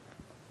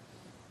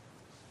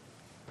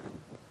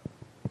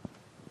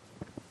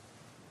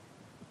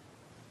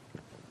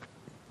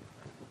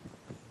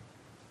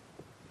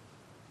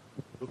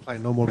 Looks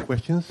like no more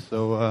questions.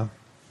 So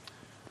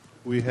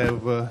we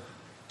have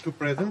 2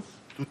 presents,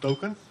 2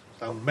 tokens,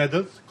 some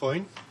medals,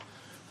 coins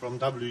from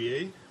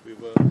WEA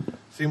with a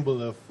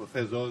symbol of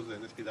FESAUS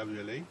and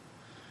SPWLA.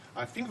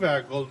 I think they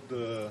are gold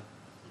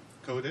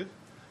coded,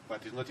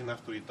 but it's not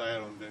enough to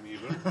retire on them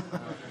either.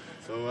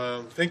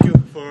 So thank you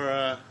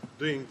for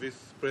doing this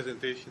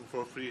presentation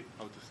for free,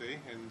 how to say,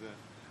 and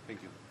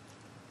thank you.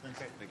 Thanks.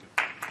 Thank you.